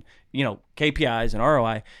them, and KPIs and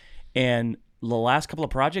ROI. And the last couple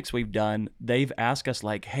of projects we've done, they've asked us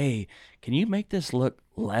like, hey, can you make this look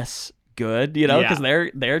less good, because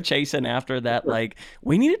they're chasing after that. Like,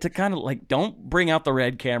 we need it to kind of like, don't bring out the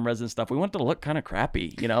red cameras and stuff. We want it to look kind of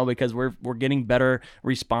crappy, because we're getting better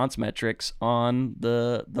response metrics on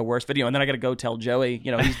the worst video. And then I got to go tell Joey,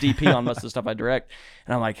 he's DP on most of the stuff I direct,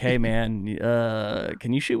 and I'm like, hey man,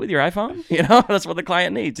 can you shoot with your iPhone? That's what the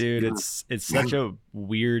client needs. Dude, it's such a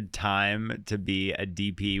weird time to be a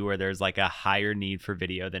DP where there's like a higher need for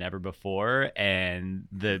video than ever before, and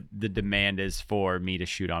the demand is for me to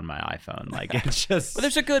shoot on my iPhone. Like, it's just, but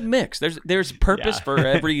there's a good mix. There's purpose for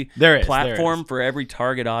every platform, for every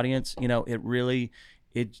target audience. It really,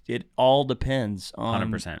 it all depends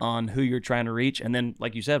on 100%. On who you're trying to reach, and then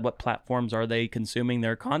like you said, what platforms are they consuming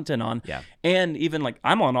their content on? Yeah. And even like,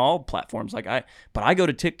 I'm on all platforms. But I go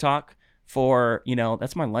to TikTok for,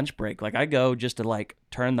 that's my lunch break. Like, I go just to like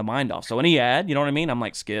turn the mind off. So any ad, you know what I mean? I'm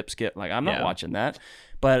like, skip. Like, I'm not watching that.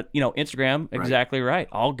 But, Instagram, exactly right.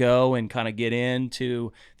 I'll go and kind of get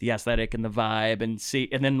into the aesthetic and the vibe and see,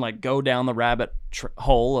 and then like go down the rabbit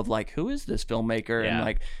hole of like, who is this filmmaker? And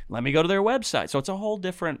like, let me go to their website. So it's a whole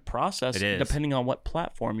different process depending on what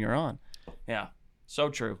platform you're on. Yeah. So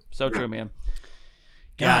true. So true, man.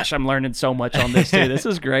 Gosh, I'm learning so much on this too. This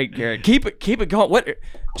is great, Garrett. Keep it going. What,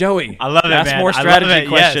 Joey? I love it, man. Ask more strategy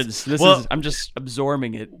questions. Yes. I'm just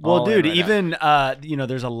absorbing it. Well, dude, even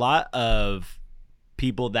there's a lot of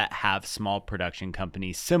people that have small production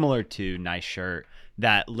companies similar to Nice Shirt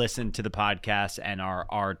that listen to the podcast and are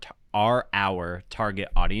our target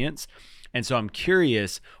audience. And so I'm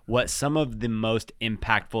curious what some of the most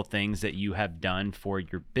impactful things that you have done for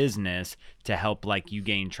your business to help like you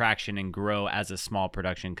gain traction and grow as a small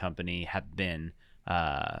production company have been,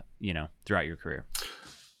 throughout your career.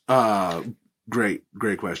 Great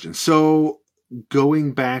question. So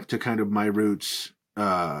going back to kind of my roots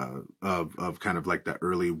of kind of like the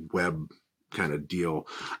early web kind of deal,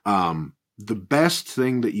 the best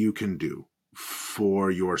thing that you can do for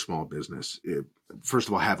your small business, first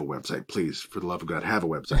of all, have a website, please, for the love of God, have a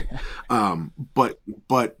website.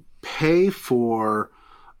 But pay for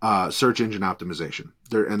search engine optimization.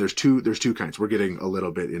 There's two kinds. We're getting a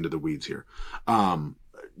little bit into the weeds here.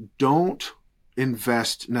 Don't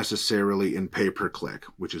invest necessarily in pay per click,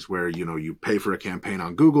 which is where you pay for a campaign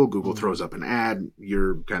on Google throws up an ad,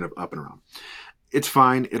 you're kind of up and around. It's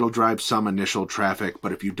fine. It'll drive some initial traffic,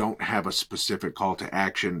 but if you don't have a specific call to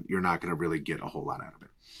action, you're not going to really get a whole lot out of it.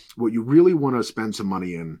 What you really want to spend some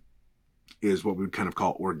money in is what we would kind of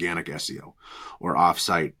call organic SEO or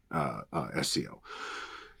offsite SEO.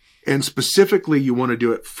 And specifically, you want to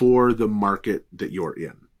do it for the market that you're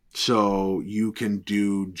in. So you can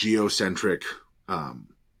do geocentric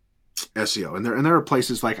SEO. And there are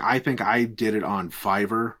places like, I think I did it on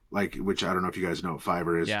Fiverr, which I don't know if you guys know what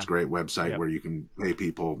Fiverr is. Yeah. It's a great website where you can pay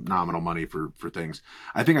people nominal money for things.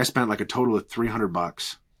 I think I spent like a total of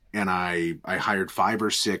 $300, and I hired 5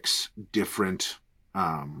 or 6 different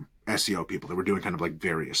SEO people that were doing kind of like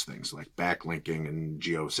various things like backlinking and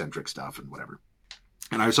geocentric stuff and whatever.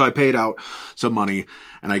 And so I paid out some money,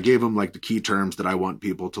 and I gave them like the key terms that I want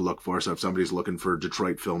people to look for. So if somebody's looking for a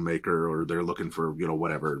Detroit filmmaker, or they're looking for,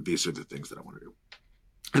 whatever, these are the things that I want to do.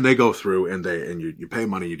 And they go through, and you pay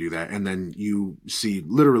money, you do that, and then you see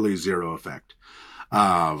literally zero effect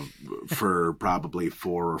for probably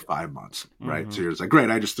 4 or 5 months, right? Mm-hmm. So you're just like, great,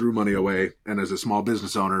 I just threw money away, and as a small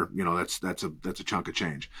business owner, that's a chunk of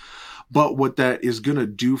change. But what that is going to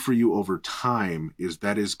do for you over time is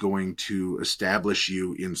that is going to establish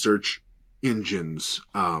you in search engines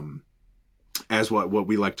as what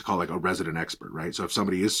we like to call like a resident expert, right? So if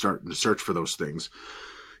somebody is starting to search for those things,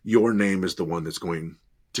 your name is the one that's going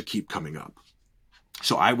to keep coming up.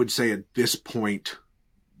 So I would say at this point,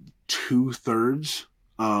 2/3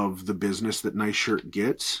 of the business that Nice Shirt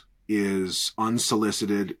gets is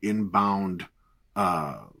unsolicited inbound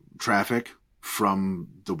traffic from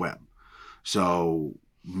the web. So,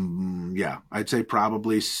 I'd say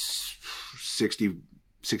probably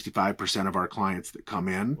 65% of our clients that come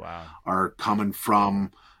in are coming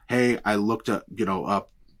from, hey, I looked up, up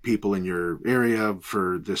people in your area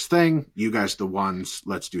for this thing. You guys are the ones,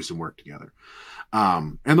 let's do some work together.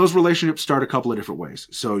 And those relationships start a couple of different ways.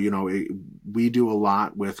 So, we do a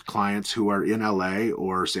lot with clients who are in LA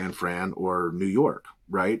or San Fran or New York,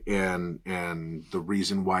 right? And the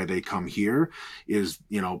reason why they come here is,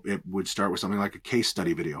 it would start with something like a case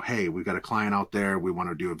study video. Hey, we've got a client out there. We want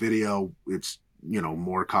to do a video. It's,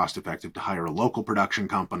 more cost effective to hire a local production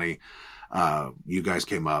company. You guys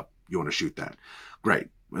came up, you want to shoot that. Great.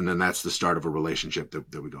 And then that's the start of a relationship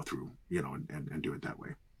that we go through, and do it that way.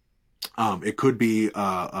 It could be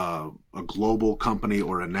a global company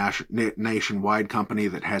or a nationwide company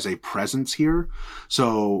that has a presence here.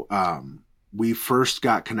 So we first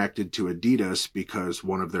got connected to Adidas because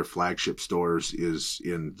one of their flagship stores is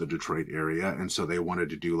in the Detroit area. And so they wanted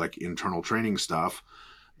to do like internal training stuff.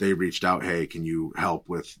 They reached out, hey, can you help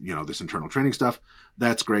with, this internal training stuff?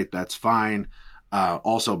 That's great. That's fine.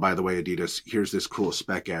 Also, by the way, Adidas, here's this cool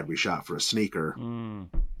spec ad we shot for a sneaker. And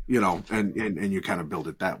you kind of build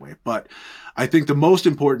it that way. But I think the most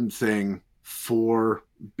important thing for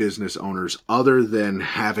business owners, other than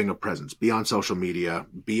having a presence, be on social media,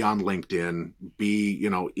 be on LinkedIn, be,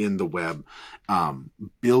 in the web,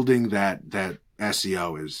 building that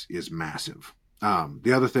SEO is massive.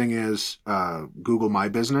 The other thing is Google My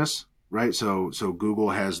Business, right? So Google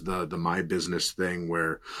has the My Business thing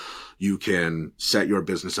where you can set your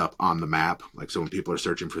business up on the map. Like, so when people are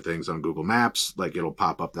searching for things on Google Maps, like it'll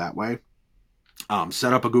pop up that way.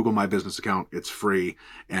 Set up a Google My Business account. It's free,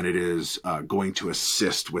 and it is going to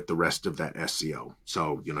assist with the rest of that SEO.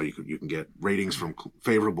 So, you can get ratings from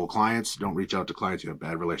favorable clients. Don't reach out to clients you have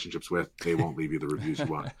bad relationships with. They won't leave you the reviews you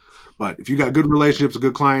want. But if you got good relationships with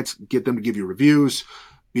good clients, get them to give you reviews,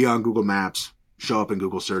 be on Google Maps, show up in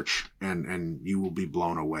Google search, and you will be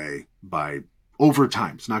blown away by, over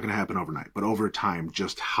time. It's not going to happen overnight, but over time,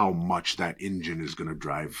 just how much that engine is going to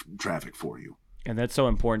drive traffic for you. And that's so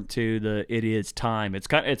important too. It is time. It's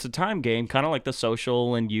a time game, kind of like the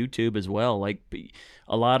social and YouTube as well. Like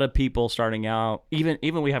a lot of people starting out, even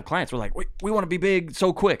we have clients. We're like, we want to be big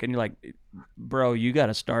so quick, and you're like, bro, you got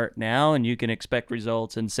to start now, and you can expect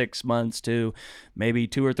results in 6 months to maybe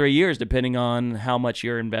 2 or 3 years, depending on how much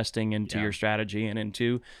you're investing into your strategy and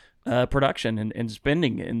into production and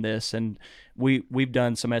spending in this. And we've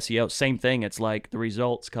done some SEO, same thing. It's like the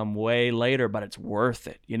results come way later, but it's worth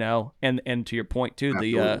it, and to your point too,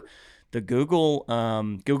 absolutely. The Google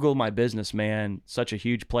My Business, man, such a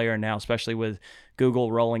huge player now, especially with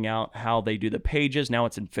Google rolling out how they do the pages. Now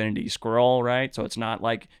it's infinity scroll, right? So it's not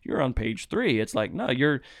like you're on page 3. It's like, no,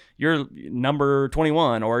 you're number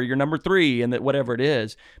 21 or you're number 3 and that whatever it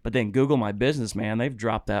is. But then Google My Business, man, they've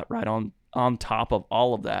dropped that right on top of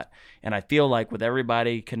all of that. And I feel like with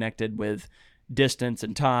everybody connected with distance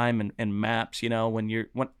and time and maps, when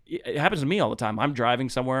it happens to me all the time. I'm driving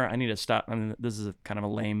somewhere, I need to stop. I mean, this is kind of a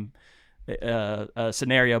lame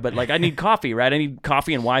scenario, but like I need coffee, right? I need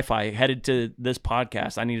coffee and Wi-Fi. Headed to this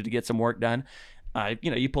podcast, I needed to get some work done.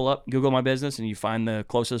 You pull up Google My Business and you find the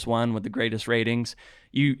closest one with the greatest ratings.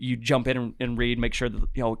 You jump in and read, make sure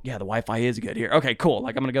that the Wi-Fi is good here. Okay, cool.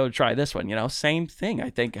 Like I'm gonna go try this one. Same thing. I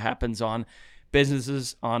think happens on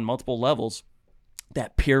businesses on multiple levels.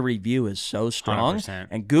 That peer review is so strong, 100%.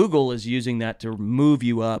 And Google is using that to move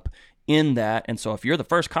you up in that. And so if you're the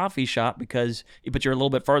first coffee shop but you're a little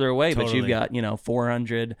bit further away, totally. But you've got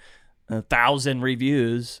 400,000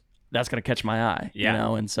 reviews, that's gonna catch my eye.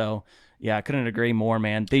 And so. Yeah, I couldn't agree more,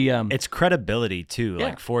 man. It's credibility too, Yeah.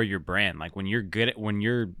 like for your brand. Like when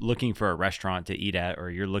you're looking for a restaurant to eat at,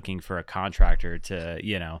 or you're looking for a contractor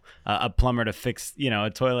to, a plumber to fix, a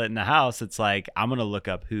toilet in the house, it's like I'm gonna look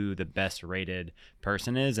up who the best rated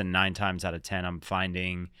person is, and 9 times out of 10, I'm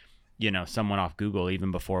finding, someone off Google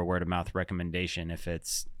even before word of mouth recommendation. If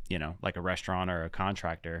it's like a restaurant or a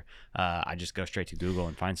contractor, I just go straight to Google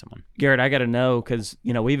and find someone. Garrett, I got to know, because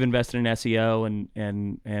we've invested in SEO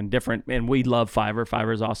and different, and we love Fiverr.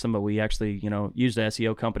 Fiverr is awesome, but we actually use the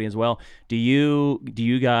SEO company as well. Do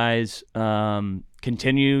you guys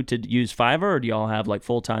continue to use Fiverr, or do y'all have like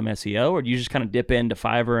full-time SEO, or do you just kind of dip into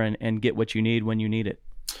Fiverr and get what you need when you need it?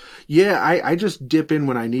 Yeah, I just dip in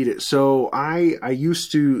when I need it. So I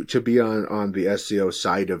used to be on the SEO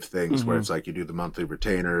side of things, where it's like you do the monthly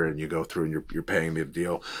retainer and you go through and you're paying the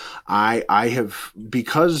deal. I have,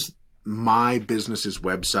 because my business's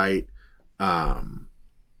website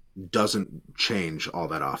doesn't change all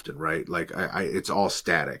that often, right? Like it's all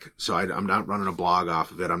static. So I'm not running a blog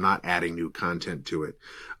off of it. I'm not adding new content to it.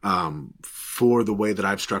 For the way that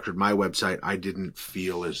I've structured my website, I didn't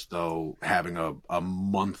feel as though having a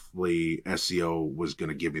monthly SEO was going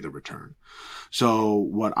to give me the return. So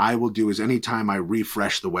what I will do is anytime I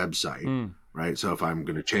refresh the website, right? So if I'm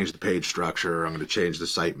going to change the page structure, or I'm going to change the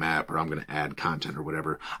sitemap, or I'm going to add content or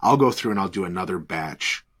whatever, I'll go through and I'll do another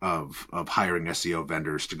batch of hiring SEO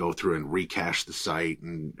vendors to go through and recache the site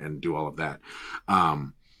and do all of that.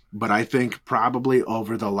 But I think probably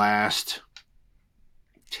over the last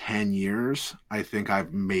 10 years, I think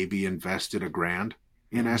I've maybe invested $1,000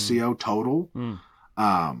 in SEO total.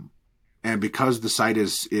 And because the site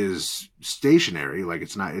is stationary, like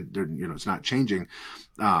it's not, it's not changing.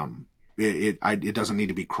 It doesn't need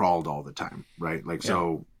to be crawled all the time, right? Like,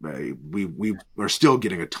 so we are still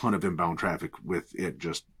getting a ton of inbound traffic with it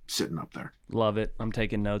just sitting up there. Love it. I'm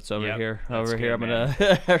taking notes over here. That's good, I'm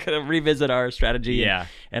gonna revisit our strategy. Yeah,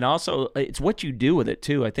 and also it's what you do with it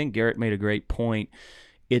too. I think Garrett made a great point.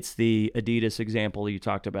 It's the Adidas example you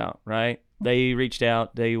talked about, right? They reached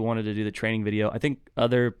out. They wanted to do the training video. I think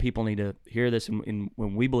other people need to hear this, and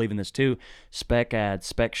when we believe in this too. Spec ads,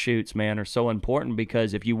 spec shoots, man, are so important,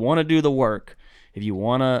 because if you want to do the work, if you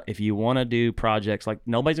wanna do projects, like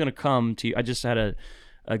nobody's gonna come to you. I just had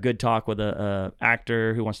a good talk with a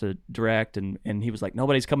actor who wants to direct, and he was like,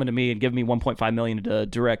 nobody's coming to me and giving me $1.5 million to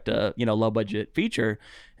direct a low budget feature.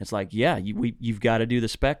 It's like, yeah, you've got to do the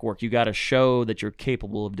spec work. You got to show that you're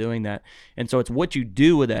capable of doing that. And so it's what you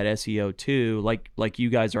do with that SEO too, like you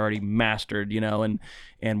guys already mastered,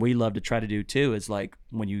 and we love to try to do too, is like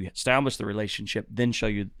when you establish the relationship, then show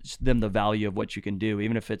them the value of what you can do.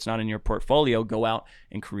 Even if it's not in your portfolio, go out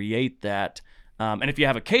and create that. And if you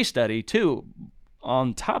have a case study too,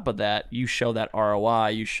 on top of that, you show that ROI,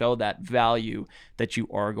 you show that value that you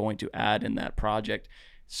are going to add in that project.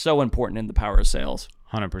 So important in the power of sales.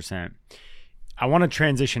 100%. I want to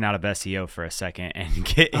transition out of SEO for a second and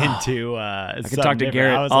get into I could talk to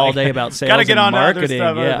Garrett all day about sales gotta get and on marketing.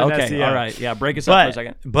 Yeah, okay, SEO. All right. Yeah, break us up for a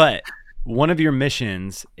second. But one of your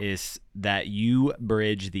missions is that you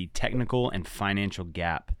bridge the technical and financial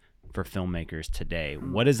gap for filmmakers today.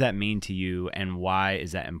 What does that mean to you, and why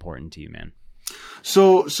is that important to you, man?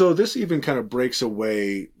 So this even kind of breaks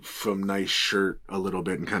away from Nice Shirt a little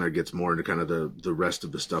bit and kind of gets more into kind of the rest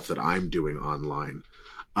of the stuff that I'm doing online.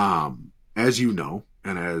 As you know,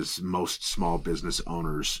 and as most small business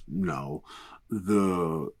owners know,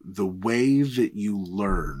 the way that you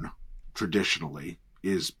learn traditionally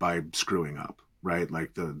is by screwing up, right?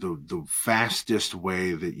 Like the fastest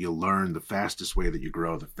way that you learn, the fastest way that you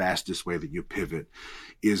grow, the fastest way that you pivot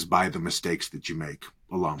is by the mistakes that you make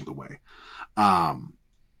along the way.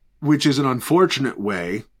 Which is an unfortunate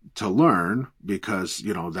way to learn, because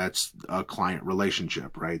that's a client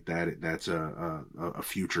relationship, right? That's a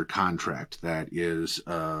future contract, that is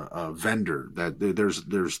a vendor, that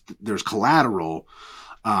there's collateral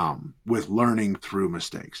with learning through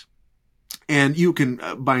mistakes, and you can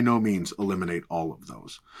by no means eliminate all of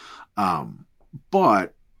those.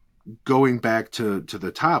 But going back to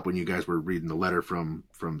the top, when you guys were reading the letter from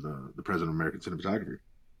the president of American Cinematography.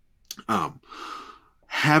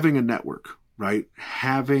 Having a network, right?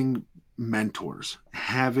 Having mentors,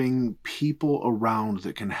 having people around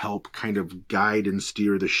that can help kind of guide and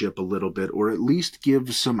steer the ship a little bit, or at least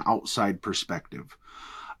give some outside perspective,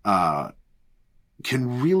 can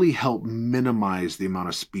really help minimize the amount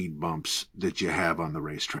of speed bumps that you have on the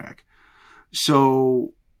racetrack.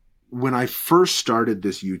 So when I first started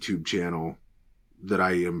this YouTube channel that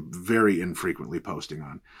I am very infrequently posting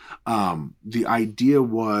on, the idea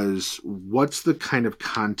was, what's the kind of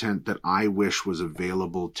content that I wish was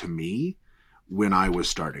available to me when I was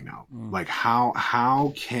starting out. Like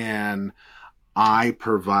how can I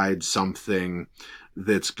provide something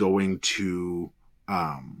that's going to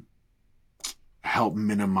help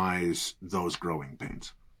minimize those growing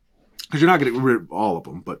pains? Because you're not going to get rid of all of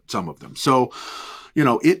them, but some of them. So,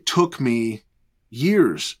 it took me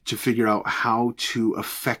years to figure out how to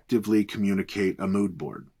effectively communicate a mood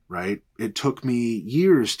board, right? It took me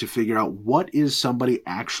years to figure out what is somebody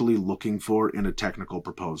actually looking for in a technical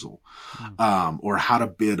proposal, or how to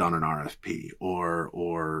bid on an RFP,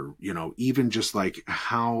 or even just like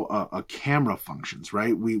how a camera functions,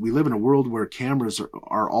 right? We live in a world where cameras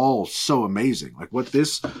are all so amazing. Like what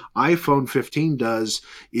this iPhone 15 does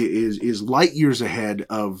is light years ahead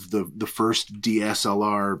of the first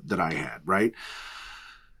DSLR that I had, right?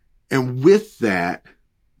 And with that,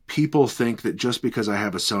 people think that just because I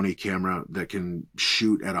have a Sony camera that can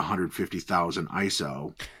shoot at 150,000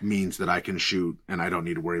 ISO means that I can shoot and I don't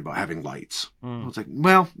need to worry about having lights. It's like,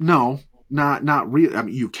 well, no, not really. I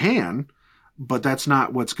mean, you can, but that's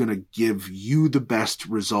not what's going to give you the best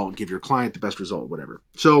result, give your client the best result, whatever.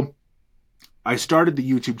 So I started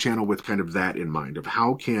the YouTube channel with kind of that in mind, of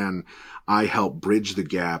how can I help bridge the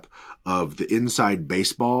gap of the inside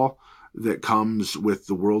baseball that comes with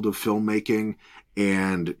the world of filmmaking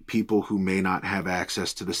and people who may not have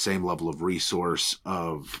access to the same level of resource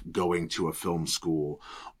of going to a film school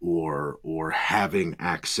or having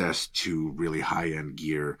access to really high-end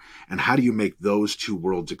gear. And how do you make those two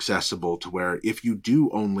worlds accessible to where if you do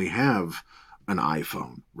only have an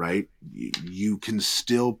iPhone, right, you can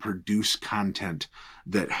still produce content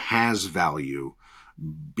that has value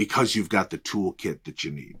because you've got the toolkit that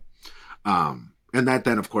you need. And that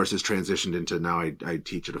then, of course, has transitioned into now I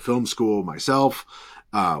teach at a film school myself,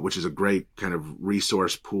 which is a great kind of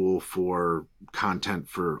resource pool for content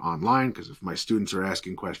for online. Because if my students are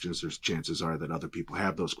asking questions, there's chances are that other people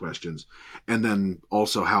have those questions. And then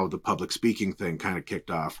also how the public speaking thing kind of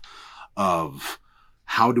kicked off, of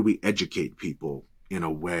how do we educate people in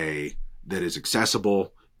a way that is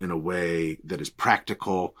accessible, in a way that is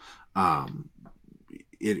practical.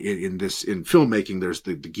 In filmmaking, there's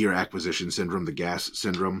the gear acquisition syndrome, the gas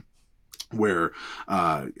syndrome, where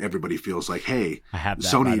everybody feels like, hey,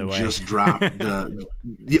 Sony just dropped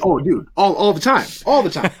oh, dude, all the time.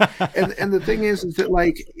 And the thing is that,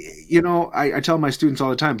 like, I tell my students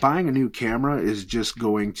all the time, buying a new camera is just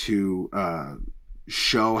going to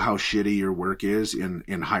show how shitty your work is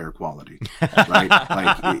in higher quality, right?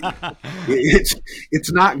 Like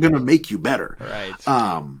it's not going to make you better, right?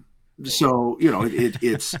 So,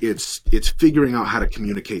 it's figuring out how to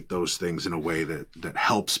communicate those things in a way that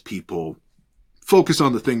helps people focus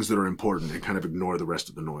on the things that are important and kind of ignore the rest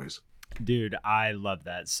of the noise. Dude, I love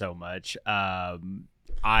that so much.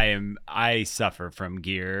 I suffer from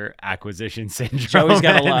gear acquisition syndrome.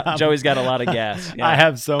 Joey's got a lot of gas. Yeah. I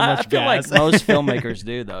have so much gas. I feel like most filmmakers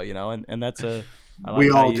do, though, and that's we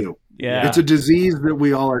all do. Yeah, it's a disease that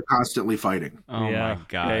we all are constantly fighting. Oh my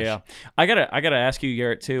gosh. Yeah. I gotta ask you,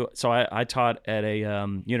 Garrett, too. So I taught at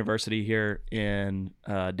a university here in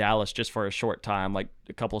Dallas just for a short time, like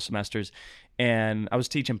a couple of semesters, and I was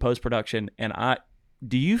teaching post-production. And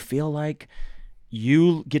do you feel like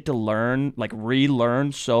you get to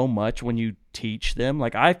relearn so much when you teach them?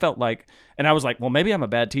 Like I felt like, and I was like, well, maybe I'm a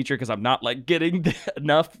bad teacher because I'm not like getting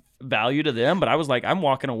enough value to them. But I was like, I'm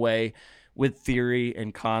walking away with theory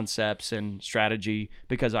and concepts and strategy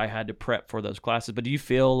because I had to prep for those classes. But do you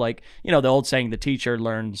feel like, the old saying, the teacher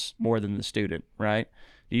learns more than the student, right?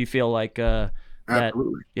 Do you feel like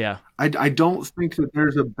Absolutely. Yeah. I don't think that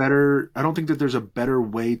there's a better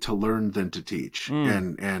way to learn than to teach.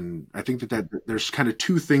 And I think that there's kind of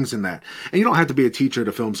two things in that. And you don't have to be a teacher at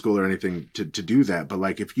a film school or anything to do that. But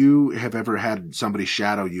like, if you have ever had somebody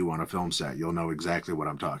shadow you on a film set, you'll know exactly what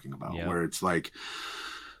I'm talking about, where it's like,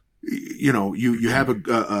 you have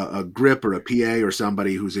a grip or a PA or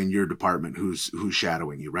somebody who's in your department who's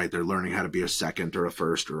shadowing you, right? They're learning how to be a second or a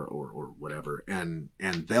first or whatever. And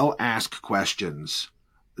they'll ask questions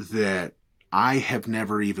that I have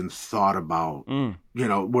never even thought about,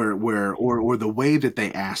 where the way that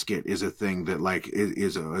they ask it is a thing that like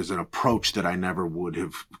is an approach that I never would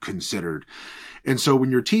have considered. And so when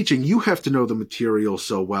you're teaching, you have to know the material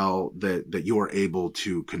so well that you're able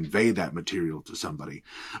to convey that material to somebody.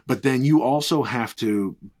 But then you also have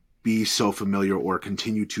to be so familiar or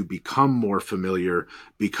continue to become more familiar,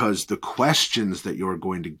 because the questions that you're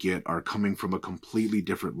going to get are coming from a completely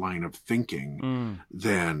different line of thinking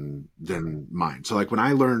than mine. So like when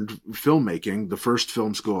I learned filmmaking, the first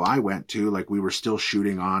film school I went to, like we were still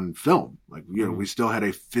shooting on film. Like, we still had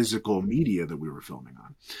a physical media that we were filming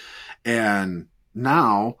on. And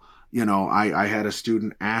now I had a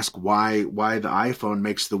student ask why the iPhone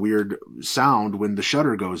makes the weird sound when the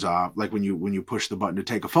shutter goes off, like when you push the button to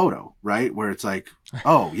take a photo, right? Where it's like,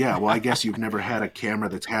 oh yeah, well I guess you've never had a camera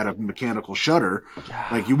that's had a mechanical shutter,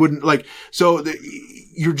 like you wouldn't like. So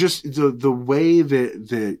you're just the way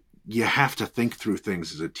that you have to think through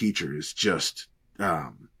things as a teacher is just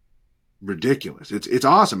ridiculous. It's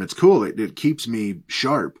awesome. It's cool. It keeps me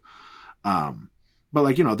sharp. But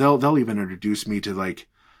like they'll even introduce me to like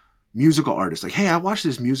musical artists, like, hey, I watched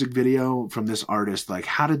this music video from this artist, like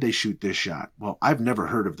how did they shoot this shot? Well, I've never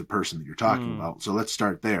heard of the person that you're talking about, so let's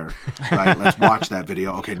start there, right? Let's watch that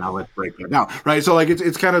video. Okay, now let's break that down, right? So like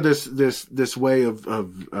it's kind of this way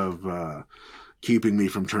of keeping me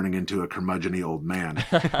from turning into a curmudgeon-y old man.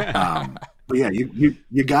 But yeah,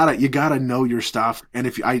 you gotta know your stuff.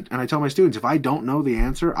 And I tell my students, if I don't know the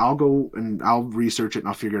answer, I'll go and I'll research it and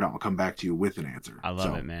I'll figure it out. I'll come back to you with an answer. I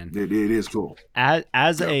love it, man. It is cool.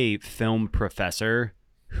 As a film professor,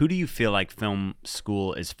 who do you feel like film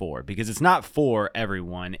school is for? Because it's not for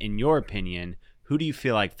everyone. In your opinion, who do you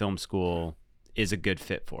feel like film school is a good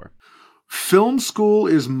fit for? Film school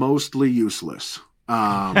is mostly useless.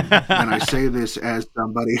 And I say this as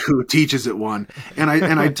somebody who teaches at one, and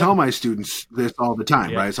I tell my students this all the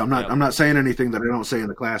time, right? So I'm not saying anything that I don't say in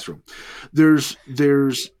the classroom. There's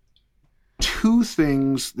two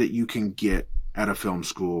things that you can get at a film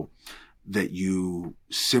school that you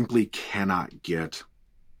simply cannot get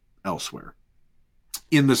elsewhere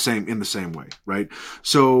in the same way, right?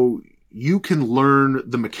 So you can learn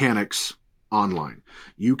the mechanics online.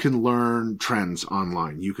 You can learn trends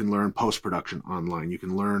online. You can learn post-production online. You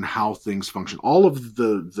can learn how things function. All of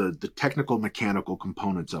the technical, mechanical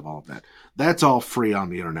components of all of that. That's all free on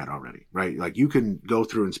the internet already, right? Like you can go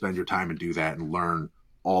through and spend your time and do that and learn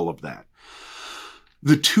all of that.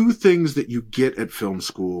 The two things that you get at film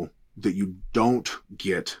school that you don't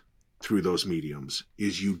get through those mediums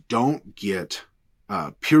is you don't get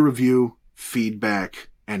peer review, feedback,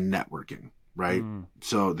 and networking. Right.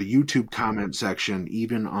 So the YouTube comment section,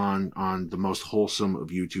 even on the most wholesome of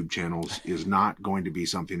YouTube channels, is not going to be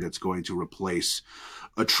something that's going to replace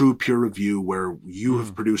a true peer review where you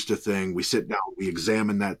have produced a thing. We sit down, we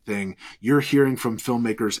examine that thing. You're hearing from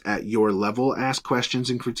filmmakers at your level, ask questions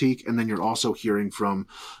and critique. And then you're also hearing from,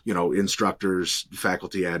 instructors,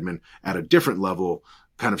 faculty, admin at a different level,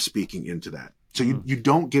 kind of speaking into that. So you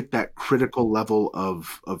don't get that critical level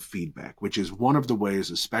of feedback, which is one of the ways,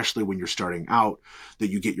 especially when you're starting out, that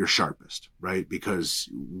you get your sharpest, right? Because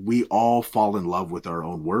we all fall in love with our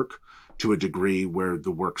own work to a degree where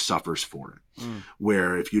the work suffers for it.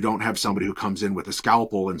 Where if you don't have somebody who comes in with a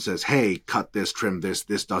scalpel and says, hey, cut this, trim this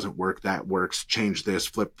doesn't work, that works, change this,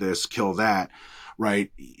 flip this, kill that, right?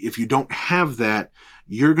 If you don't have that,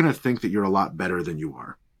 you're going to think that you're a lot better than you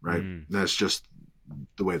are, right? That's just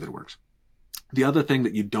the way that it works. The other thing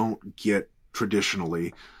that you don't get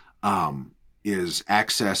traditionally is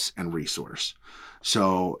access and resource.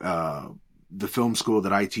 So the film school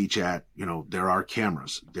that I teach at, there are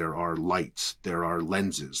cameras, there are lights, there are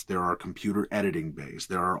lenses, there are computer editing bays,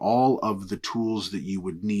 there are all of the tools that you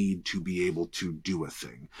would need to be able to do a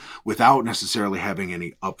thing without necessarily having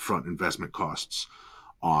any upfront investment costs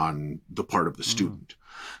on the part of the student.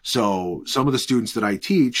 So some of the students that I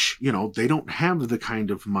teach, they don't have the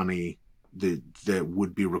kind of money that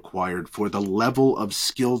would be required for the level of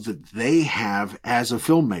skill that they have as a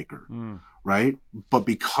filmmaker, right? But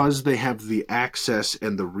because they have the access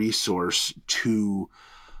and the resource to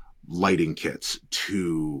lighting kits,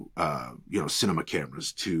 to cinema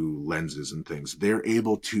cameras, to lenses and things, they're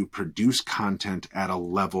able to produce content at a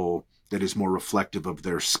level that is more reflective of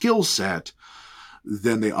their skill set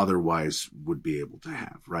than they otherwise would be able to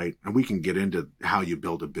have, right? And we can get into how you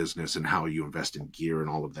build a business and how you invest in gear and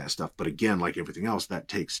all of that stuff. But again, like everything else, that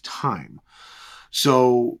takes time.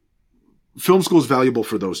 So film school is valuable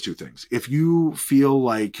for those two things. If you feel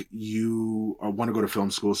like you want to go to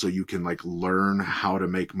film school so you can like learn how to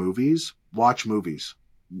make movies, watch movies,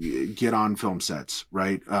 get on film sets,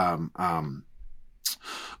 right?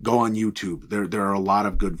 Go on YouTube. There are a lot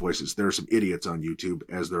of good voices. There are some idiots on YouTube,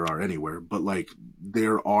 as there are anywhere, but like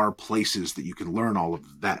there are places that you can learn all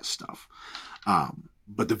of that stuff.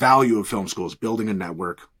 But the value of film school is building a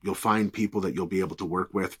network. You'll find people that you'll be able to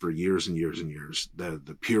work with for years and years and years.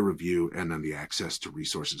 The peer review and then the access to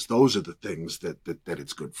resources. Those are the things that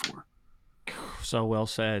it's good for. So well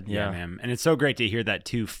said. Yeah, man. And it's so great to hear that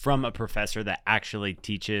too from a professor that actually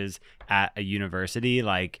teaches at a university,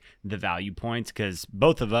 like the value points, because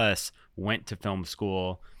both of us went to film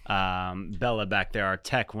school. Bella back there, our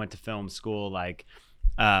tech, went to film school. Like,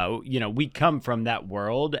 we come from that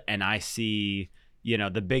world, and I see,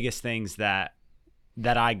 the biggest things that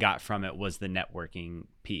that I got from it was the networking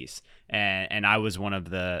piece. And I was one of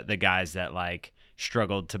the guys that like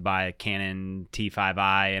struggled to buy a Canon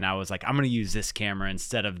T5i, and I was like, I'm going to use this camera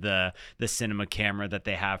instead of the cinema camera that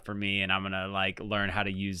they have for me, and I'm going to like learn how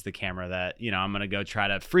to use the camera that, you know, I'm going to go try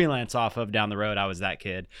to freelance off of down the road. I was that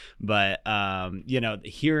kid. But you know,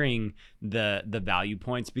 hearing the value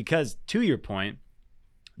points, because to your point,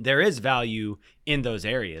 there is value in those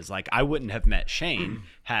areas. Like I wouldn't have met Shane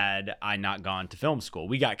had I not gone to film school.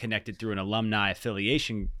 We got connected through an alumni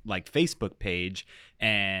affiliation like Facebook page,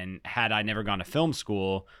 and had I never gone to film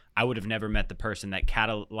school, I would have never met the person that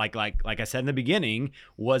like I said in the beginning,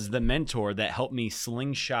 was the mentor that helped me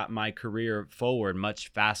slingshot my career forward much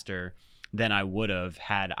faster than I would have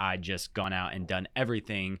had I just gone out and done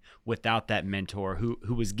everything without that mentor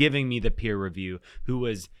who was giving me the peer review, who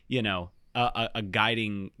was, you know, a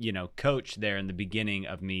guiding, you know, coach there in the beginning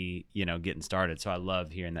of me, you know, getting started. So I love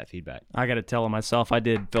hearing that feedback. I got to tell myself I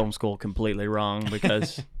did film school completely wrong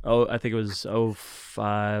because I think it was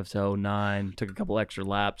 05 to 09, took a couple extra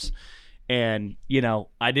laps. And, you know,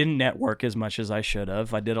 I didn't network as much as I should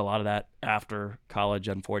have. I did a lot of that after college,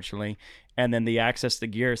 unfortunately. And then the access to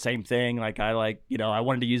gear, same thing. Like I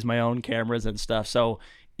wanted to use my own cameras and stuff. So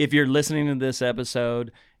if you're listening to this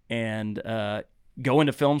episode and go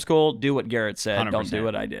into film school, do what Garrett said. 100%. Don't do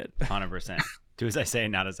what I did. 100%. Do as I say,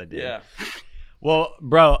 not as I did. Yeah. Well,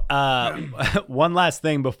 bro, one last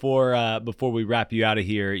thing before we wrap you out of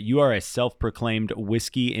here. You are a self-proclaimed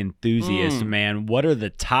whiskey enthusiast, man. What are the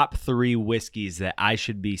top 3 whiskeys that I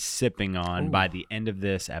should be sipping on by the end of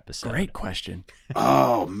this episode? Great question.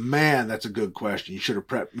 Oh, man, that's a good question. You should have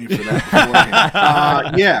prepped me for that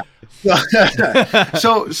beforehand. Yeah.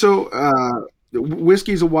 So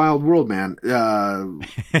whiskey's a wild world, man.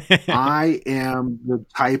 I am the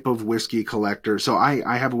type of whiskey collector. So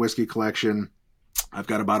I have a whiskey collection. I've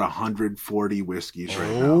got about 140 whiskeys right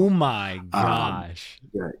now. Oh my gosh.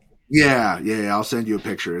 Yeah. I'll send you a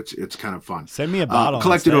picture. It's kind of fun. Send me a bottle.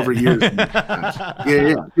 Collected over years.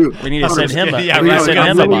 Yeah. Dude, we need to send him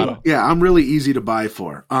a bottle. Yeah, I'm really easy to buy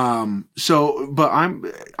for. But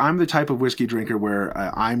I'm the type of whiskey drinker where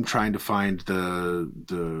I'm trying to find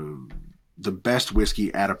the best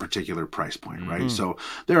whiskey at a particular price point, right? So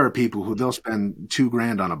there are people who they'll spend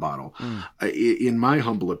 $2,000 on a bottle. In my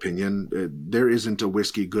humble opinion, there isn't a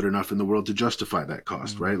whiskey good enough in the world to justify that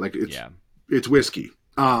cost, right? Like it's whiskey.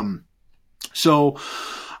 So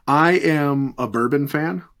I am a bourbon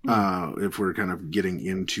fan, if we're kind of getting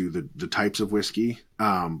into the types of whiskey.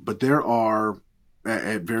 But there are,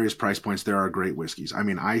 at various price points, there are great whiskeys. I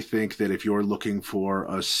mean, I think that if you're looking for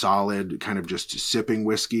a solid kind of just sipping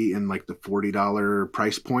whiskey in like the $40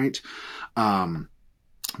 price point,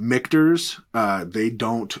 Michter's, they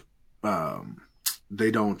don't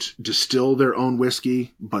distill their own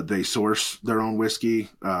whiskey, but they source their own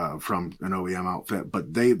whiskey from an OEM outfit.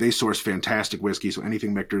 But they source fantastic whiskey, so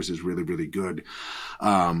anything Michter's is really, really good.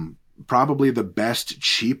 Probably the best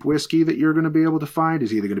cheap whiskey that you're going to be able to find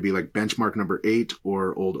is either going to be like Benchmark number 8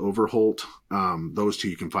 or Old Overholt. Those two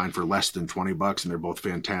you can find for less than $20, and they're both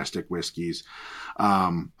fantastic whiskeys.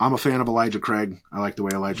 I'm a fan of Elijah Craig. I like the way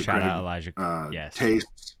Elijah Craig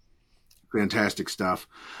tastes. Fantastic stuff.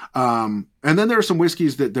 And then there are some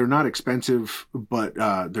whiskeys that they're not expensive, but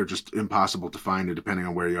they're just impossible to find. And depending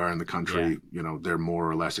on where you are in the country, you know, they're more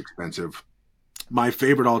or less expensive. My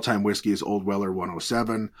favorite all-time whiskey is Old Weller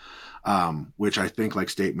 107, which I think like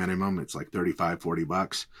state minimum, it's like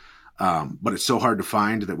 $35-$40. But it's so hard to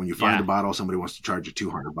find that when you find a bottle, somebody wants to charge you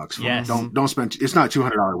 $200 for it. Don't spend. It's not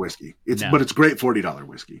 $200 whiskey. But it's great $40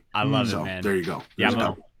 whiskey. I love it, man. There you go.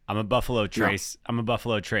 Yeah, I'm a Buffalo Trace. I'm a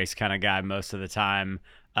Buffalo Trace kind of guy most of the time.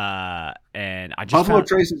 And I just Buffalo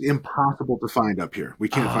Trace is impossiple to find up here. We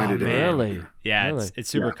can't find it. Really? Yeah, really? It's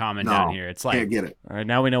super common down here. It's like can't get it. All right,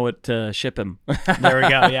 now we know what to ship him. There we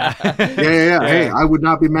go. Yeah. Yeah. Hey, I would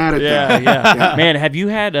not be mad at that. Yeah. Man, have you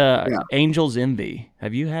had Angel's Envy?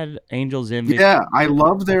 Have you had Angel's Envy? Yeah, I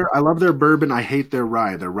love their bourbon. I hate their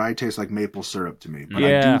rye. Their rye tastes like maple syrup to me, but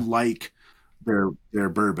I do like their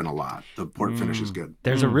bourbon a lot. The port finish is good.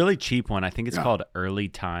 There's a really cheap one. I think it's called Early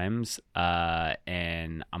Times,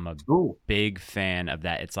 and I'm a big fan of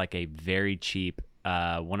that. It's like a very cheap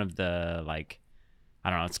one of the, like,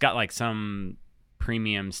 I don't know, it's got like some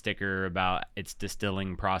premium sticker about its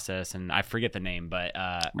distilling process, and I forget the name, but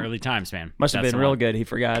Early Times, man. Must have been real good. He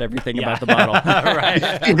forgot everything about the bottle. Right.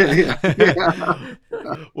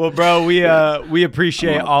 Well, bro, we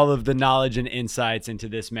appreciate all of the knowledge and insights into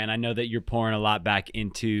this, man. I know that you're pouring a lot back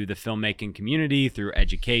into the filmmaking community through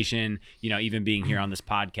education, you know, even being here on this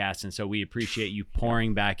podcast. And so we appreciate you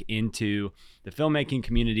pouring back into the filmmaking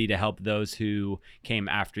community to help those who came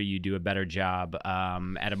after you do a better job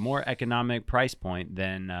at a more economic price point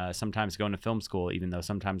than sometimes going to film school, even though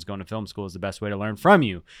sometimes going to film school is the best way to learn from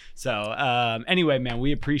you. So anyway, man,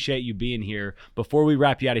 we appreciate you being here. Before we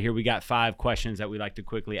wrap you out of here, we got 5 questions that we like to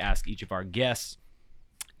quickly ask each of our guests.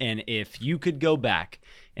 And if you could go back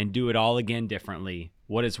and do it all again differently,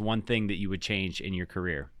 what is one thing that you would change in your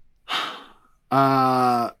career?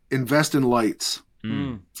 Invest in lights.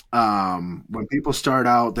 When people start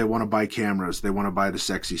out, they want to buy cameras. They want to buy the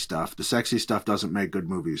sexy stuff. The sexy stuff doesn't make good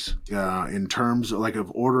movies. In terms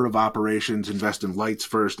of order of operations, invest in lights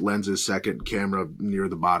first, lenses second, camera near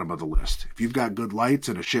the bottom of the list. If you've got good lights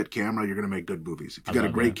and a shit camera, you're going to make good movies. If you've got a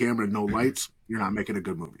great camera and no lights, you're not making a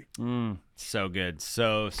good movie. So good.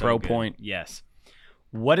 So Pro good. point. Yes.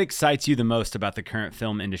 What excites you the most about the current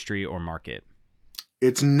film industry or market?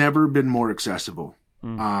 It's never been more accessible.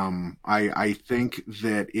 I think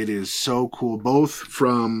that it is so cool, both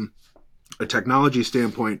from a technology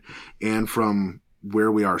standpoint and from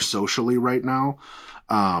where we are socially right now.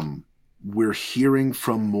 We're hearing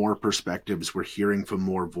from more perspectives. We're hearing from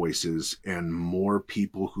more voices, and more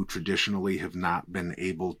people who traditionally have not been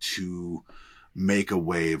able to make a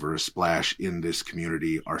wave or a splash in this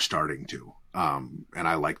community are starting to. And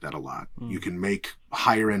I like that a lot. You can make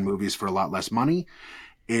higher end movies for a lot less money,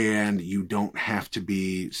 and you don't have to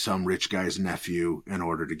be some rich guy's nephew in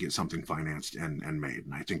order to get something financed and made.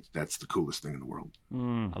 And I think that's the coolest thing in the world.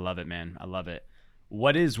 I love it, man. I love it.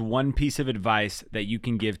 What is one piece of advice that you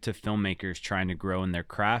can give to filmmakers trying to grow in their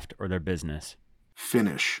craft or their business?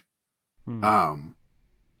 Finish.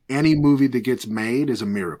 Any movie that gets made is a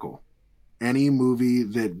miracle. Any movie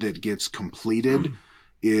that gets completed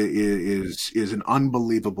is an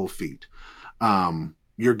unbelievable feat.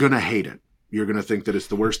 You're going to hate it. You're going to think that it's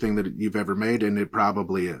the worst thing that you've ever made, and it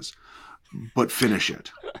probably is. But finish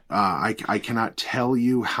it. I cannot tell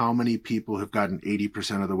you how many people have gotten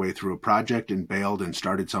 80% of the way through a project and bailed and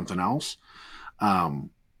started something else.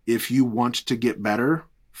 If you want to get better,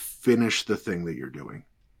 finish the thing that you're doing.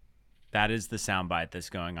 That is the soundbite that's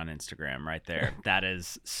going on Instagram right there. That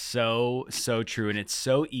is so true. And it's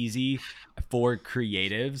so easy for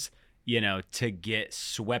creatives, to get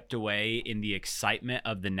swept away in the excitement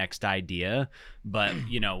of the next idea. But,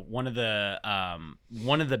 one of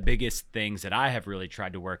the biggest things that I have really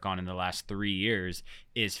tried to work on in the last 3 years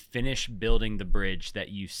is finish building the bridge that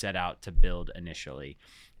you set out to build initially.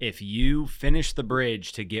 If you finish the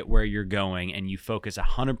bridge to get where you're going and you focus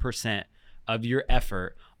 100% of your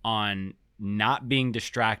effort on not being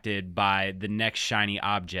distracted by the next shiny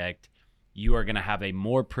object, you are going to have a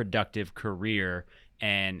more productive career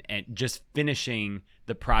and just finishing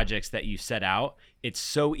the projects that you set out. It's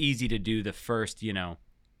so easy to do the first,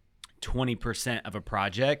 20% of a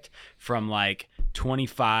project from like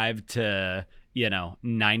 25 to,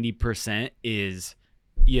 90% is,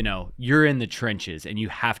 you're in the trenches and you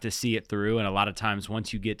have to see it through. And a lot of times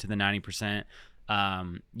once you get to the 90%,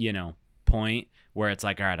 point where it's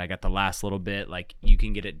like, all right, I got the last little bit, like you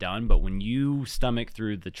can get it done. But when you stomach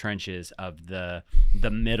through the trenches of the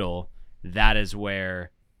middle, that is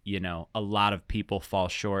where, a lot of people fall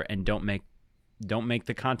short and don't make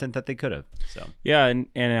the content that they could have. So yeah, and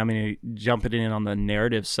I mean, jumping in on the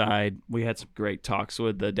narrative side, we had some great talks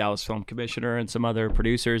with the Dallas Film Commissioner and some other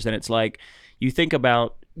producers, and it's like you think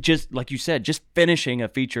about, just like you said, just finishing a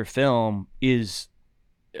feature film is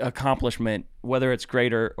accomplishment, whether it's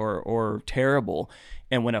great or terrible.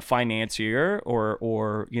 And when a financier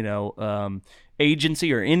or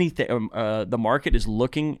agency or anything, the market is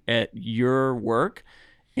looking at your work,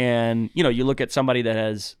 and you look at somebody that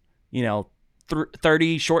has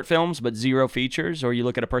 30 short films but 0 features, or you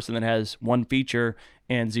look at a person that has 1 feature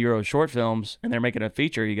and 0 short films and they're making a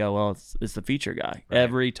feature, you go, well, it's the feature guy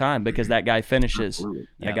every time, because that guy finishes.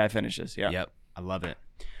 Yep. I love it.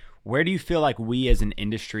 Where do you feel like we as an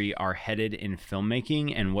industry are headed in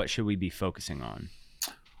filmmaking, and what should we be focusing on?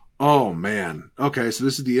 Oh, man. Okay, so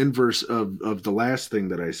this is the inverse of the last thing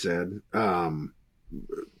that I said.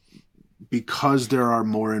 Because there are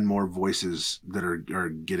more and more voices that are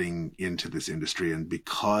getting into this industry, and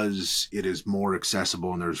because it is more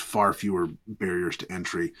accessible and there's far fewer barriers to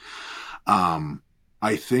entry,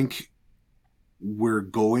 I think we're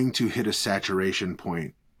going to hit a saturation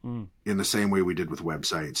point in the same way we did with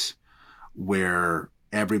websites, where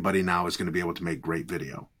everybody now is going to be able to make great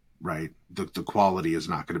video, right? The quality is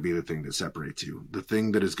not going to be the thing that separates you. The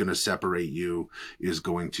thing that is going to separate you is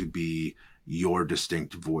going to be your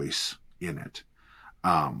distinct voice in it.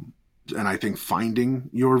 And I think finding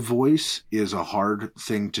your voice is a hard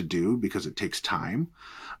thing to do because it takes time.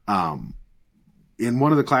 in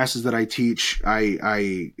one of the classes that I teach,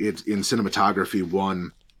 it's in cinematography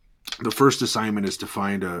 1. The first assignment is to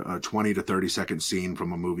find a 20 to 30 second scene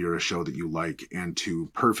from a movie or a show that you like and to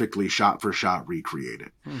perfectly shot for shot recreate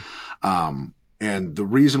it. And the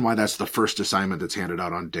reason why that's the first assignment that's handed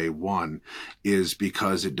out on day 1 is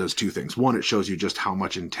because it does 2 things. 1, it shows you just how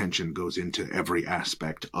much intention goes into every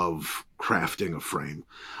aspect of crafting a frame.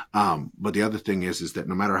 But the other thing is that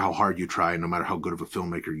no matter how hard you try, no matter how good of a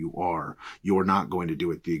filmmaker you're not going to do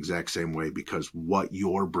it the exact same way because what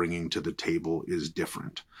you're bringing to the table is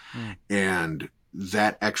different. And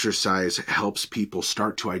that exercise helps people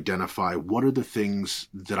start to identify what are the things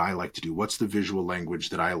that I like to do? What's the visual language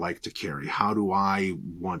that I like to carry? How do I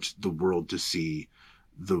want the world to see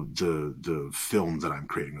the film that I'm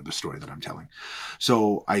creating or the story that I'm telling?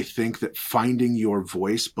 So I think that finding your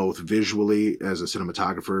voice, both visually as a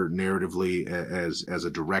cinematographer, narratively as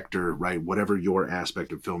a director, right? Whatever your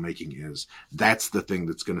aspect of filmmaking is, that's the thing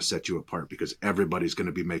that's going to set you apart because everybody's going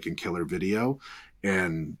to be making killer video.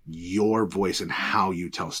 And your voice and how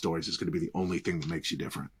you tell stories is going to be the only thing that makes you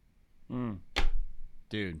different.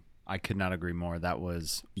 Dude, I could not agree more. That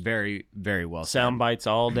was very, very well said. Sound bites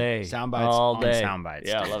all day. Sound bites all day. Sound bites.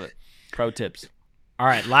 Yeah, I love it. Pro tips. All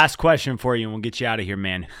right, last question for you, and we'll get you out of here,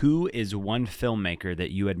 man. Who is one filmmaker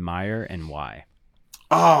that you admire and why?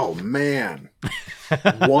 Oh, man.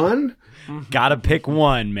 One? Gotta pick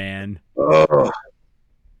one, man. I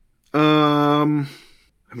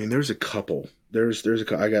mean, there's a couple.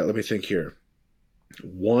 Let me think here.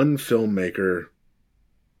 One filmmaker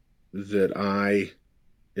that I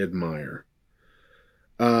admire.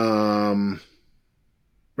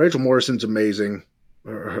 Rachel Morrison's amazing.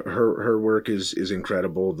 Her work is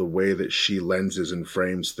incredible. The way that she lenses and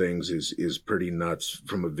frames things is pretty nuts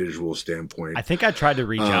from a visual standpoint. I think I tried to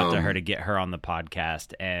reach out to her to get her on the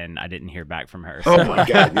podcast, and I didn't hear back from her. So. Oh my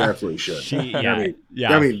God, you absolutely should. I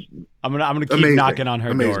mean, I'm gonna keep amazing. knocking on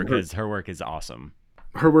her door because her work is awesome.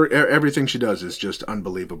 Her work, everything she does is just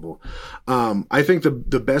unbelievable. I think the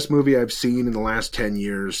best movie I've seen in the last 10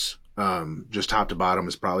 years, just top to bottom,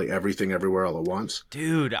 is probably Everything Everywhere All at Once.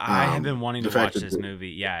 Dude, I have been wanting to watch this movie.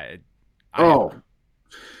 Yeah.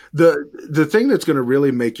 The thing that's going to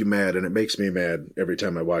really make you mad, and it makes me mad every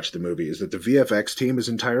time I watch the movie, is that the VFX team is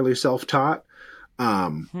entirely self-taught.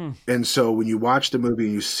 And so when you watch the movie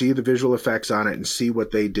and you see the visual effects on it and see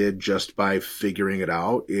what they did just by figuring it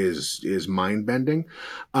out is mind bending.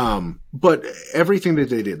 But everything that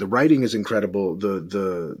they did, the writing is incredible.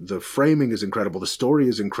 The framing is incredible. The story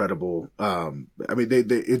is incredible. I mean,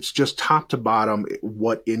 it's just top to bottom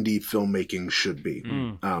what indie filmmaking should be.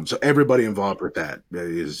 So everybody involved with that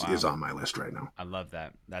is on my list right now. I love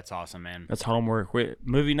that. That's awesome, man. That's homework.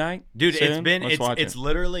 Movie night, dude. Soon? It's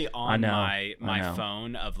literally on my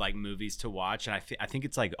phone of like movies to watch, and I think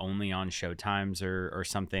it's like only on Showtimes or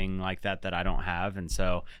something like that I don't have, and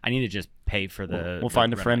so I need to just pay for the. We'll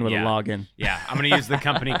find a friend with a login. Yeah, I'm gonna use the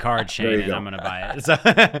company card, Shane, and I'm gonna buy it. So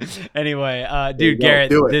anyway, dude,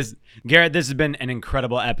 Garrett, this has been an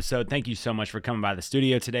incredible episode. Thank you so much for coming by the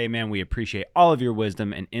studio today, man. We appreciate all of your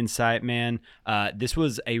wisdom and insight, man. This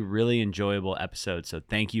was a really enjoyable episode, so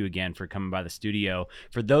thank you again for coming by the studio.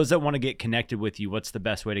 For those that want to get connected with you, what's the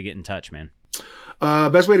best way to get in touch, man?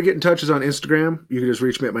 Best way to get in touch is on Instagram. You can just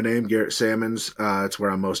reach me at my name, Garrett Sammons. It's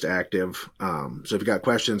where I'm most active. So if you got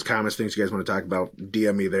questions, comments, things you guys want to talk about,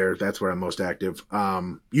 DM me there. That's where I'm most active.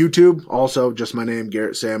 YouTube, also just my name,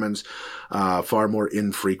 Garrett Sammons. Far more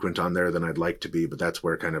infrequent on there than I'd like to be, but that's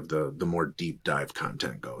where kind of the more deep dive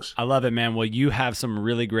content goes. I love it, man. Well, you have some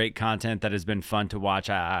really great content that has been fun to watch.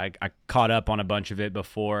 I caught up on a bunch of it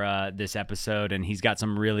before this episode, and he's got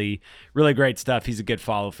some really, really great stuff. He's a good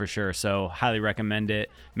follow for sure. So highly recommend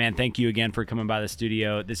it, man. Thank you again for coming by the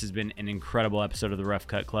studio. This has been an incredible episode of the Rough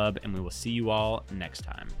Cut Club, and we will see you all next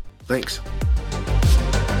time. Thanks.